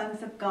all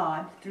sons of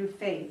God through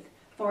faith.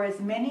 For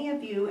as many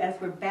of you as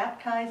were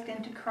baptized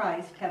into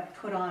Christ have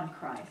put on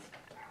Christ.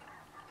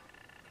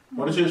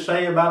 What does it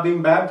say about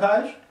being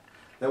baptized?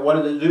 That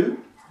what did it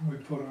do? We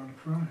put on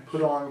Christ.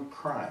 Put on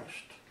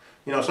Christ.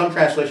 You know, some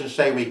translations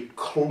say we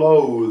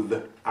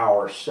clothe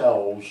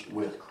ourselves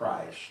with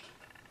Christ.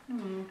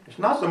 It's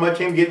not so much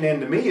him getting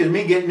into me as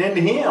me getting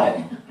into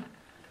him.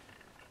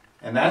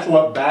 And that's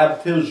what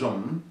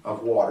baptism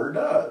of water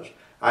does.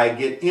 I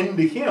get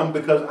into him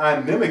because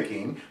I'm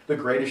mimicking the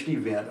greatest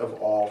event of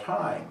all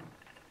time.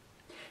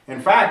 In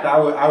fact,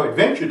 I would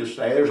venture to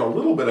say there's a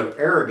little bit of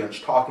arrogance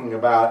talking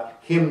about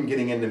him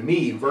getting into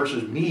me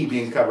versus me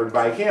being covered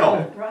by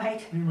him.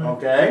 Right.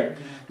 Okay?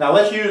 Now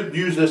let's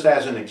use this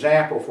as an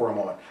example for a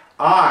moment.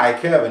 I,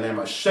 Kevin, am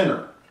a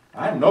sinner.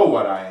 I know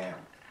what I am.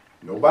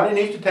 Nobody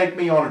needs to take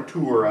me on a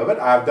tour of it.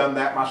 I've done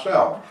that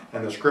myself,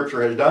 and the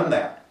Scripture has done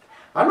that.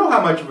 I know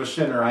how much of a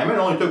sinner I am. It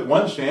only took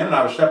one sin, and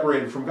I was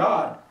separated from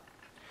God.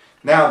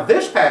 Now,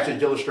 this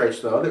passage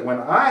illustrates, though, that when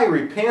I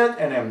repent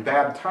and am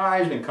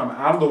baptized and come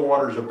out of the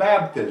waters of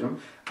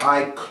baptism,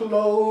 I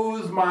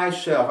clothe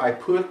myself. I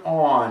put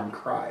on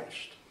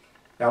Christ.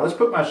 Now, let's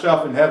put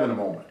myself in heaven a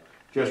moment,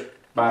 just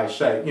by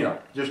saying,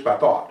 just by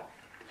thought.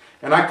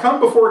 And I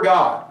come before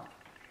God,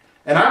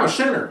 and I'm a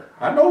sinner.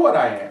 I know what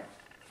I am.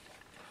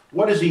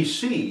 What does he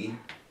see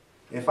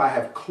if I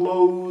have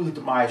clothed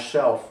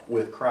myself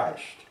with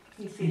Christ?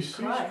 He sees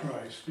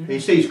Christ. He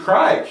sees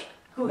Christ.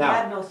 Who Now,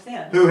 had no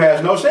sin. Who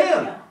has no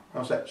sin.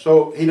 Yeah.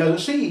 So he doesn't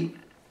see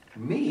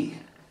me,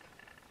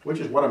 which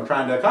is what I'm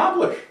trying to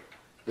accomplish.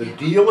 The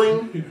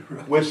dealing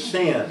with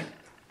sin.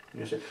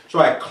 You see? So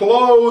I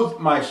clothe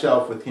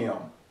myself with him.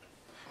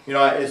 You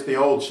know, it's the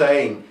old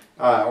saying,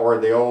 or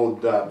the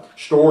old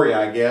story,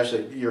 I guess,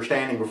 that you're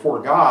standing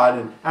before God,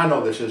 and I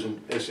know this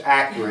isn't as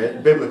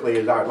accurate biblically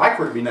as I would like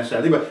for it to be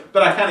necessarily,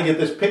 but I kind of get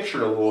this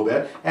picture a little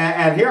bit.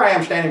 And here I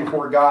am standing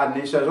before God,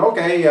 and he says,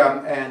 okay,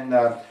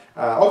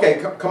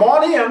 okay, come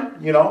on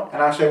in,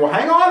 And I say, well,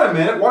 hang on a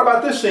minute, what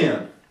about this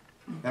sin?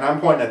 And I'm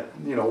pointing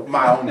at,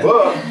 my own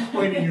book.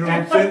 Pointing your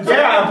own sins.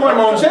 Yeah, I'm pointing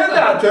my own sins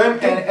out to him.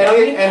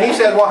 And he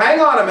says, well, hang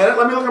on a minute,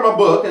 let me look at my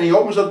book. And he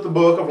opens up the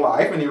book of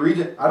life, and he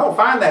reads it. I don't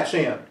find that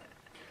sin.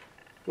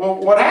 Well,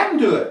 what happened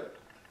to it?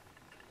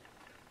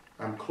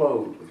 I'm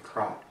clothed with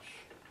Christ.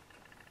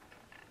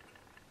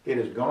 It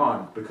is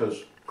gone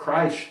because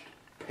Christ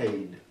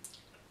paid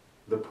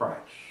the price.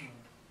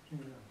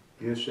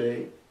 You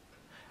see?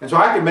 And so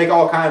I can make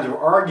all kinds of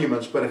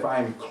arguments, but if I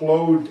am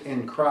clothed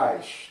in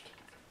Christ,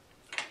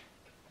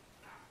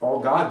 all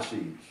God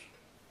sees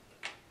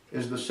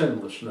is the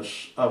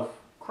sinlessness of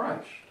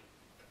Christ.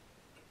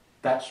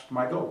 That's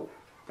my goal.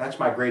 That's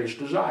my greatest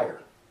desire.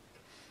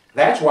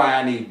 That's why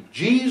I need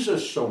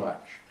Jesus so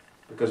much.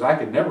 because I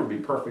could never be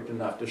perfect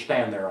enough to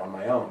stand there on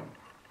my own.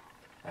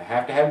 I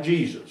have to have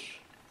Jesus.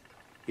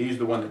 He's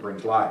the one that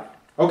brings life.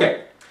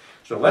 Okay,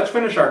 so let's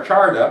finish our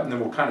chart up, and then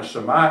we'll kind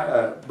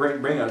of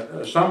bring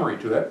a summary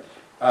to it.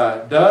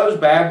 Does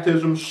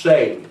baptism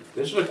save?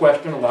 This is a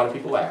question a lot of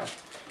people ask.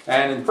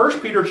 And in 1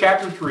 Peter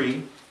chapter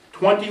 3,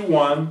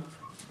 21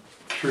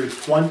 through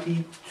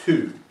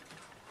 22.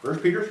 1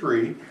 Peter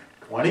 3,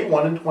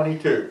 21 and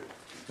 22.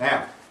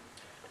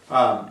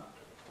 Now,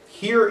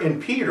 here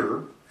in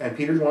Peter, and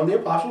Peter's one of the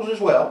apostles as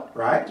well,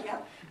 right?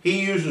 Yep.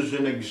 He uses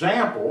an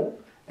example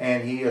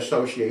and he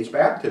associates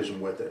baptism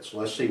with it. So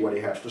let's see what he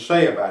has to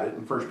say about it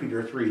in 1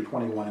 Peter 3,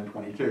 21 and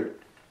 22.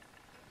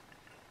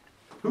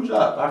 Who's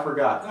up? I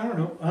forgot. I don't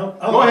know.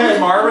 Go ahead,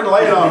 Marvin,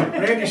 lay it on.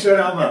 Randy said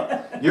I'm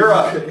up. You're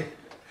up.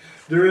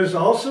 There is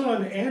also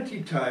an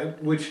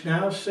antitype which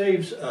now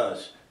saves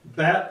us,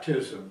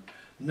 baptism,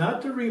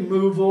 not the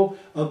removal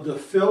of the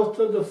filth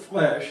of the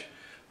flesh,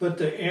 but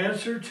the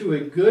answer to a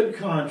good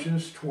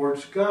conscience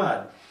towards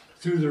God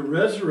through the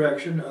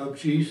resurrection of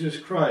Jesus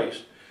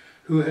Christ,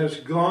 who has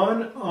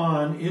gone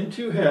on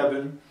into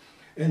heaven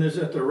and is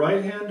at the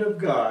right hand of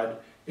God.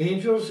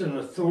 Angels and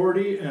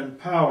authority and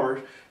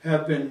powers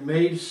have been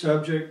made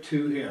subject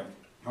to him.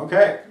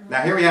 Okay,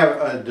 now here we have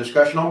a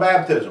discussion on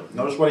baptism.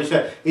 Notice what he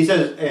said. He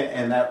says,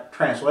 in that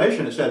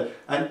translation, it said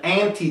an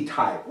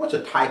antitype. What's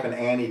a type and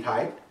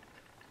antitype?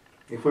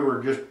 If we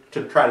were just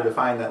to try to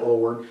define that little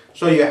word.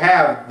 So you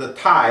have the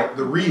type,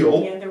 the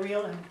real, Yeah, the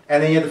real.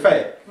 and then you have the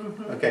fake.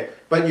 Okay,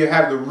 but you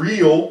have the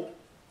real,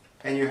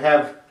 and you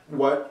have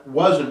what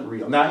wasn't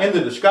real. Now, in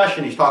the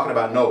discussion, he's talking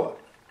about Noah.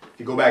 If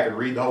you go back and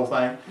read the whole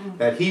thing,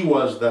 that he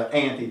was the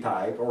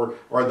antitype, or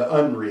the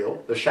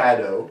unreal, the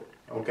shadow.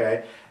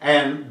 Okay,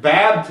 and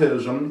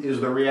baptism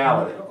is the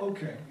reality.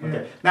 Okay. Yeah.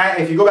 Okay. Now,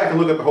 if you go back and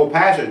look at the whole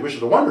passage, which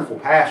is a wonderful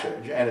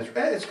passage, and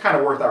it's kind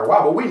of worth our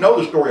while, but we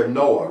know the story of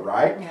Noah,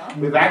 right? Yeah.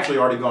 We've actually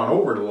already gone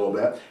over it a little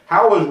bit.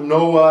 How was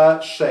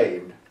Noah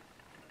saved?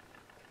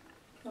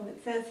 Well,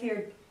 it says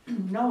here,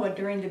 Noah,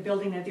 during the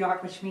building of the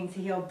ark, which means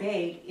he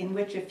obeyed, in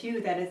which a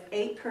few, that is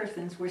 8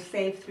 persons, were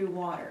saved through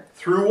water.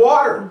 Through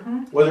water.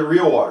 Was it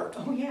real water?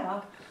 Oh,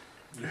 yeah.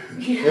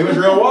 It was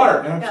real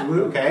water.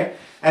 Absolutely. Okay.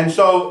 And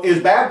so, is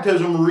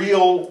baptism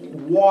real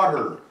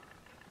water?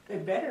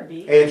 It better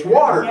be. It's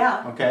water.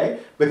 Yeah. Okay?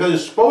 Because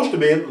it's supposed to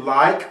be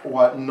like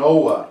what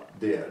Noah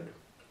did.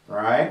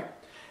 Right?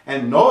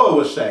 And Noah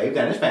was saved,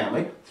 and his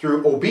family,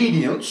 through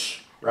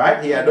obedience.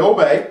 Right? He had to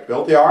obey.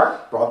 Built the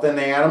ark, brought in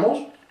the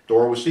animals,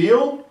 door was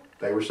sealed.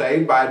 They were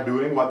saved by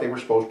doing what they were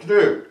supposed to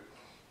do.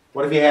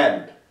 What if he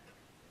hadn't?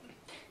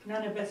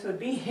 None of us would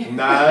be here.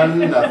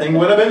 Nothing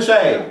would have been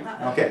saved.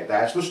 Okay,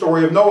 that's the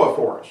story of Noah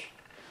for us.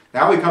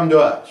 Now we come to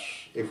us.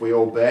 If we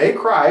obey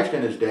Christ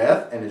in his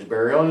death and his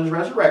burial and his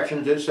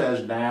resurrections, it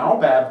says now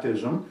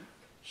baptism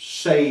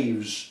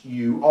saves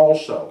you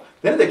also.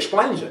 Then it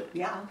explains it.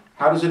 Yeah.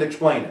 How does it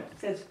explain it? It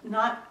says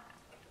not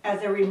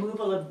as a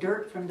removal of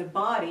dirt from the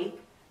body,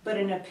 but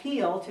an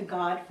appeal to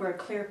God for a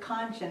clear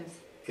conscience.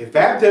 If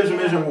baptism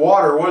isn't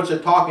water, what's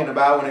it talking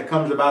about when it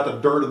comes about the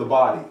dirt of the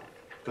body?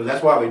 Because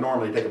that's why we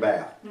normally take a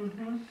bath.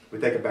 We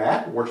take a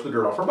bath, it works the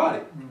dirt off our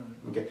body.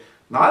 Okay,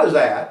 not as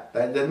that.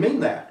 That doesn't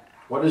mean that.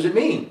 What does it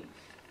mean?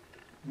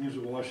 It means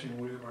a washing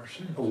away of our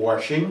sins. A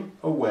washing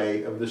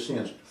away of the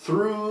sins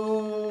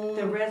through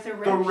The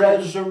resurrection. the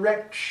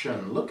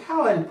resurrection. Look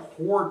how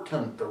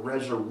important the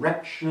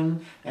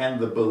resurrection and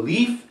the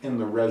belief in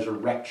the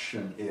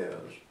resurrection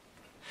is.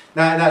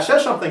 Now it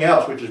says something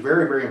else which is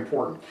very, very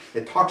important.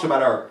 It talks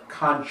about our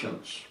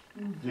conscience.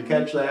 Did you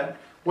catch that?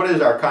 What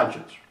is our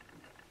conscience?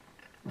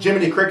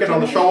 Jiminy Cricket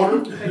on the shoulder?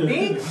 The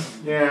big?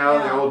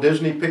 Yeah, the old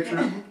Disney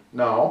picture?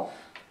 No.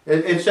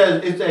 It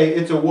says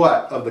it's a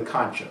what of the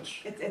conscience?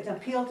 It's an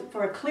appeal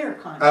for a clear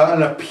conscience.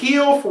 An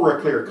appeal for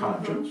a clear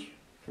conscience.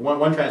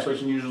 One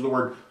translation uses the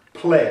word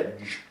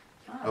pledge.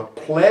 A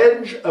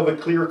pledge of a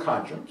clear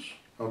conscience.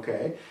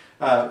 Okay.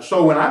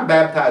 So when I'm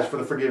baptized for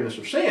the forgiveness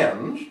of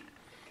sins,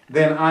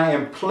 then I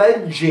am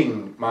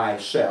pledging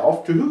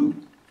myself to who?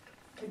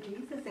 To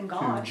Jesus and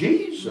God. To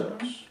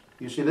Jesus.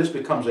 You see, this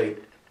becomes a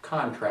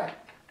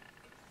contract.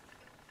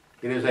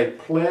 It is a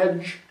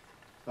pledge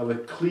of a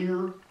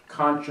clear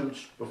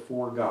conscience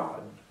before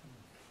God.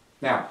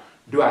 Now,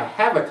 do I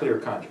have a clear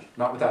conscience?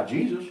 Not without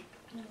Jesus.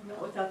 Not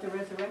without the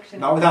resurrection.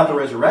 Not without the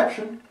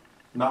resurrection.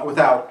 Not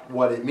without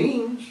what it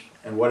means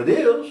and what it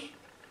is.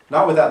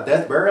 Not without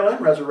death, burial,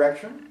 and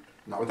resurrection.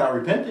 Not without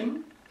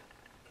repenting.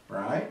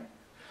 Right?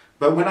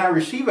 But when I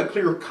receive a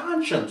clear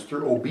conscience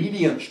through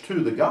obedience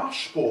to the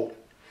gospel,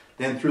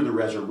 then through the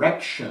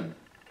resurrection,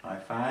 I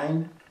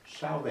find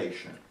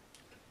salvation.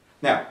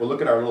 Now, we'll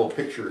look at our little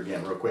picture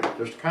again real quick,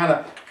 just to kind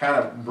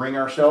of bring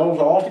ourselves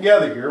all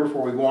together here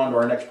before we go on to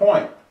our next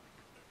point.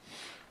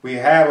 We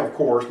have, of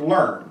course,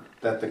 learned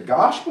that the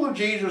gospel of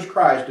Jesus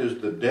Christ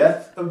is the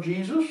death of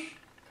Jesus,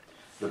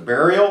 the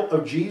burial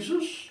of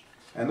Jesus,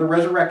 and the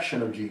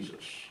resurrection of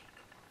Jesus.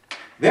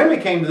 Then we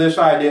came to this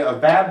idea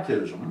of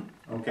baptism,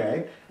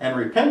 okay, and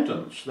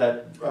repentance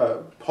that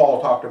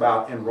Paul talked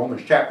about in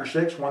Romans chapter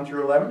 6, 1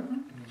 through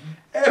 11.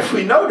 If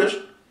we notice,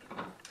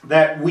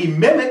 that we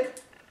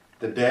mimic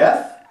the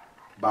death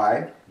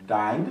by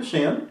dying to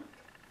sin,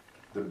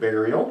 the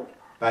burial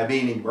by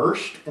being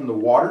immersed in the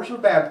waters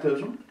of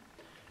baptism,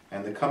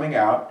 and the coming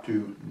out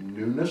to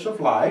newness of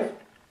life,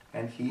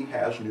 and he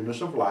has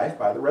newness of life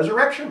by the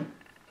resurrection.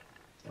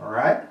 All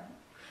right?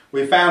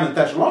 We found in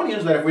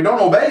Thessalonians that if we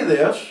don't obey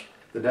this,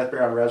 the death,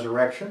 burial, and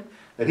resurrection,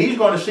 that he's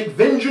going to seek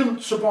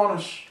vengeance upon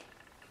us.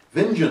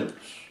 Vengeance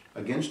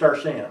against our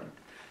sin.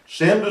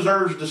 Sin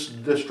deserves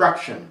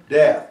destruction,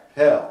 death,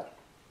 hell.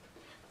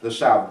 The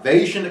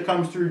salvation that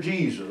comes through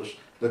Jesus,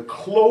 the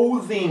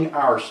clothing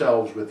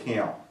ourselves with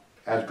him,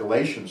 as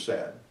Galatians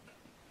said,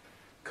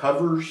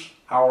 covers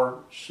our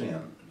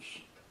sins.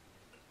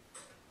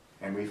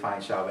 And we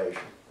find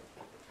salvation.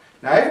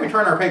 Now if we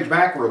turn our page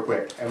back real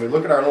quick and we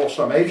look at our little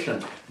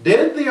summation,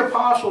 did the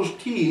apostles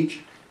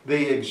teach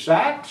the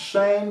exact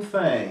same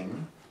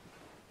thing?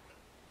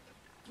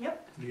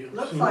 Yep. Yes.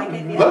 Looks like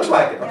it. Yeah. Looks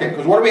like it. Okay,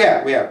 because what do we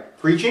have? We have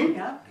preaching.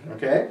 Yeah.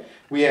 Okay.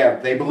 We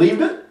have, they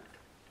believed it.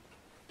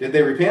 Did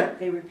they repent?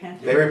 They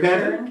repented. They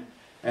repented. Turned,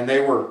 And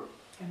they were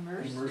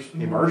immersed.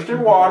 immersed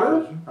in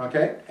water.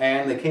 Okay.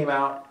 And they came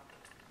out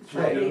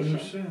saved. Forgiven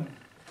of sin.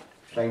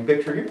 Same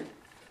picture here.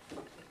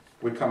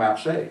 We come out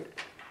saved.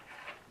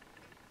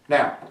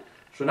 Now,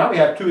 so now we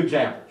have two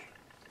examples.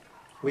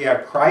 We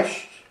have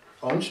Christ's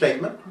own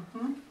statement.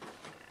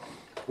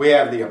 We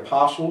have the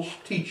apostles'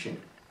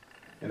 teaching.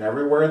 And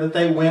everywhere that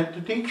they went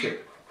to teach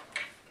it.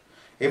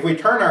 If we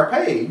turn our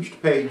page to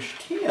page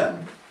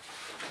 10,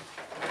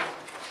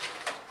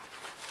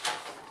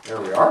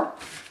 there we are.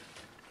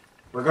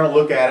 We're going to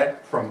look at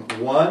it from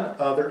one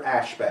other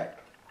aspect.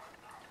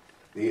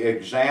 The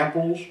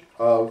examples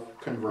of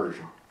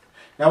conversion.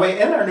 Now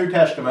in our New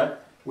Testament,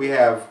 we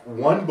have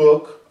one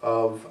book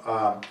of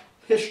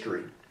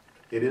history.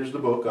 It is the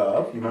book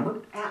of, you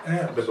remember?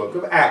 Acts. The book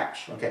of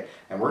Acts. Okay.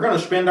 And we're going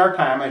to spend our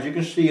time, as you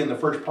can see in the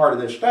first part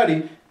of this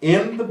study,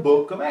 in the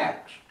book of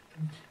Acts.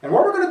 And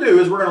what we're going to do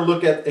is we're going to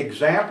look at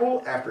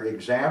example after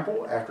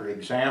example after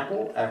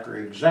example after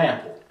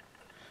example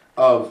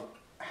of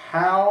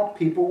how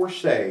people were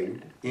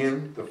saved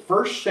in the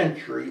first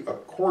century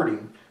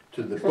according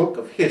to the book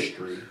of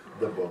history,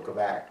 the book of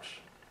Acts.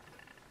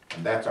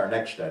 And that's our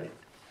next study.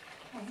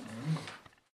 Okay.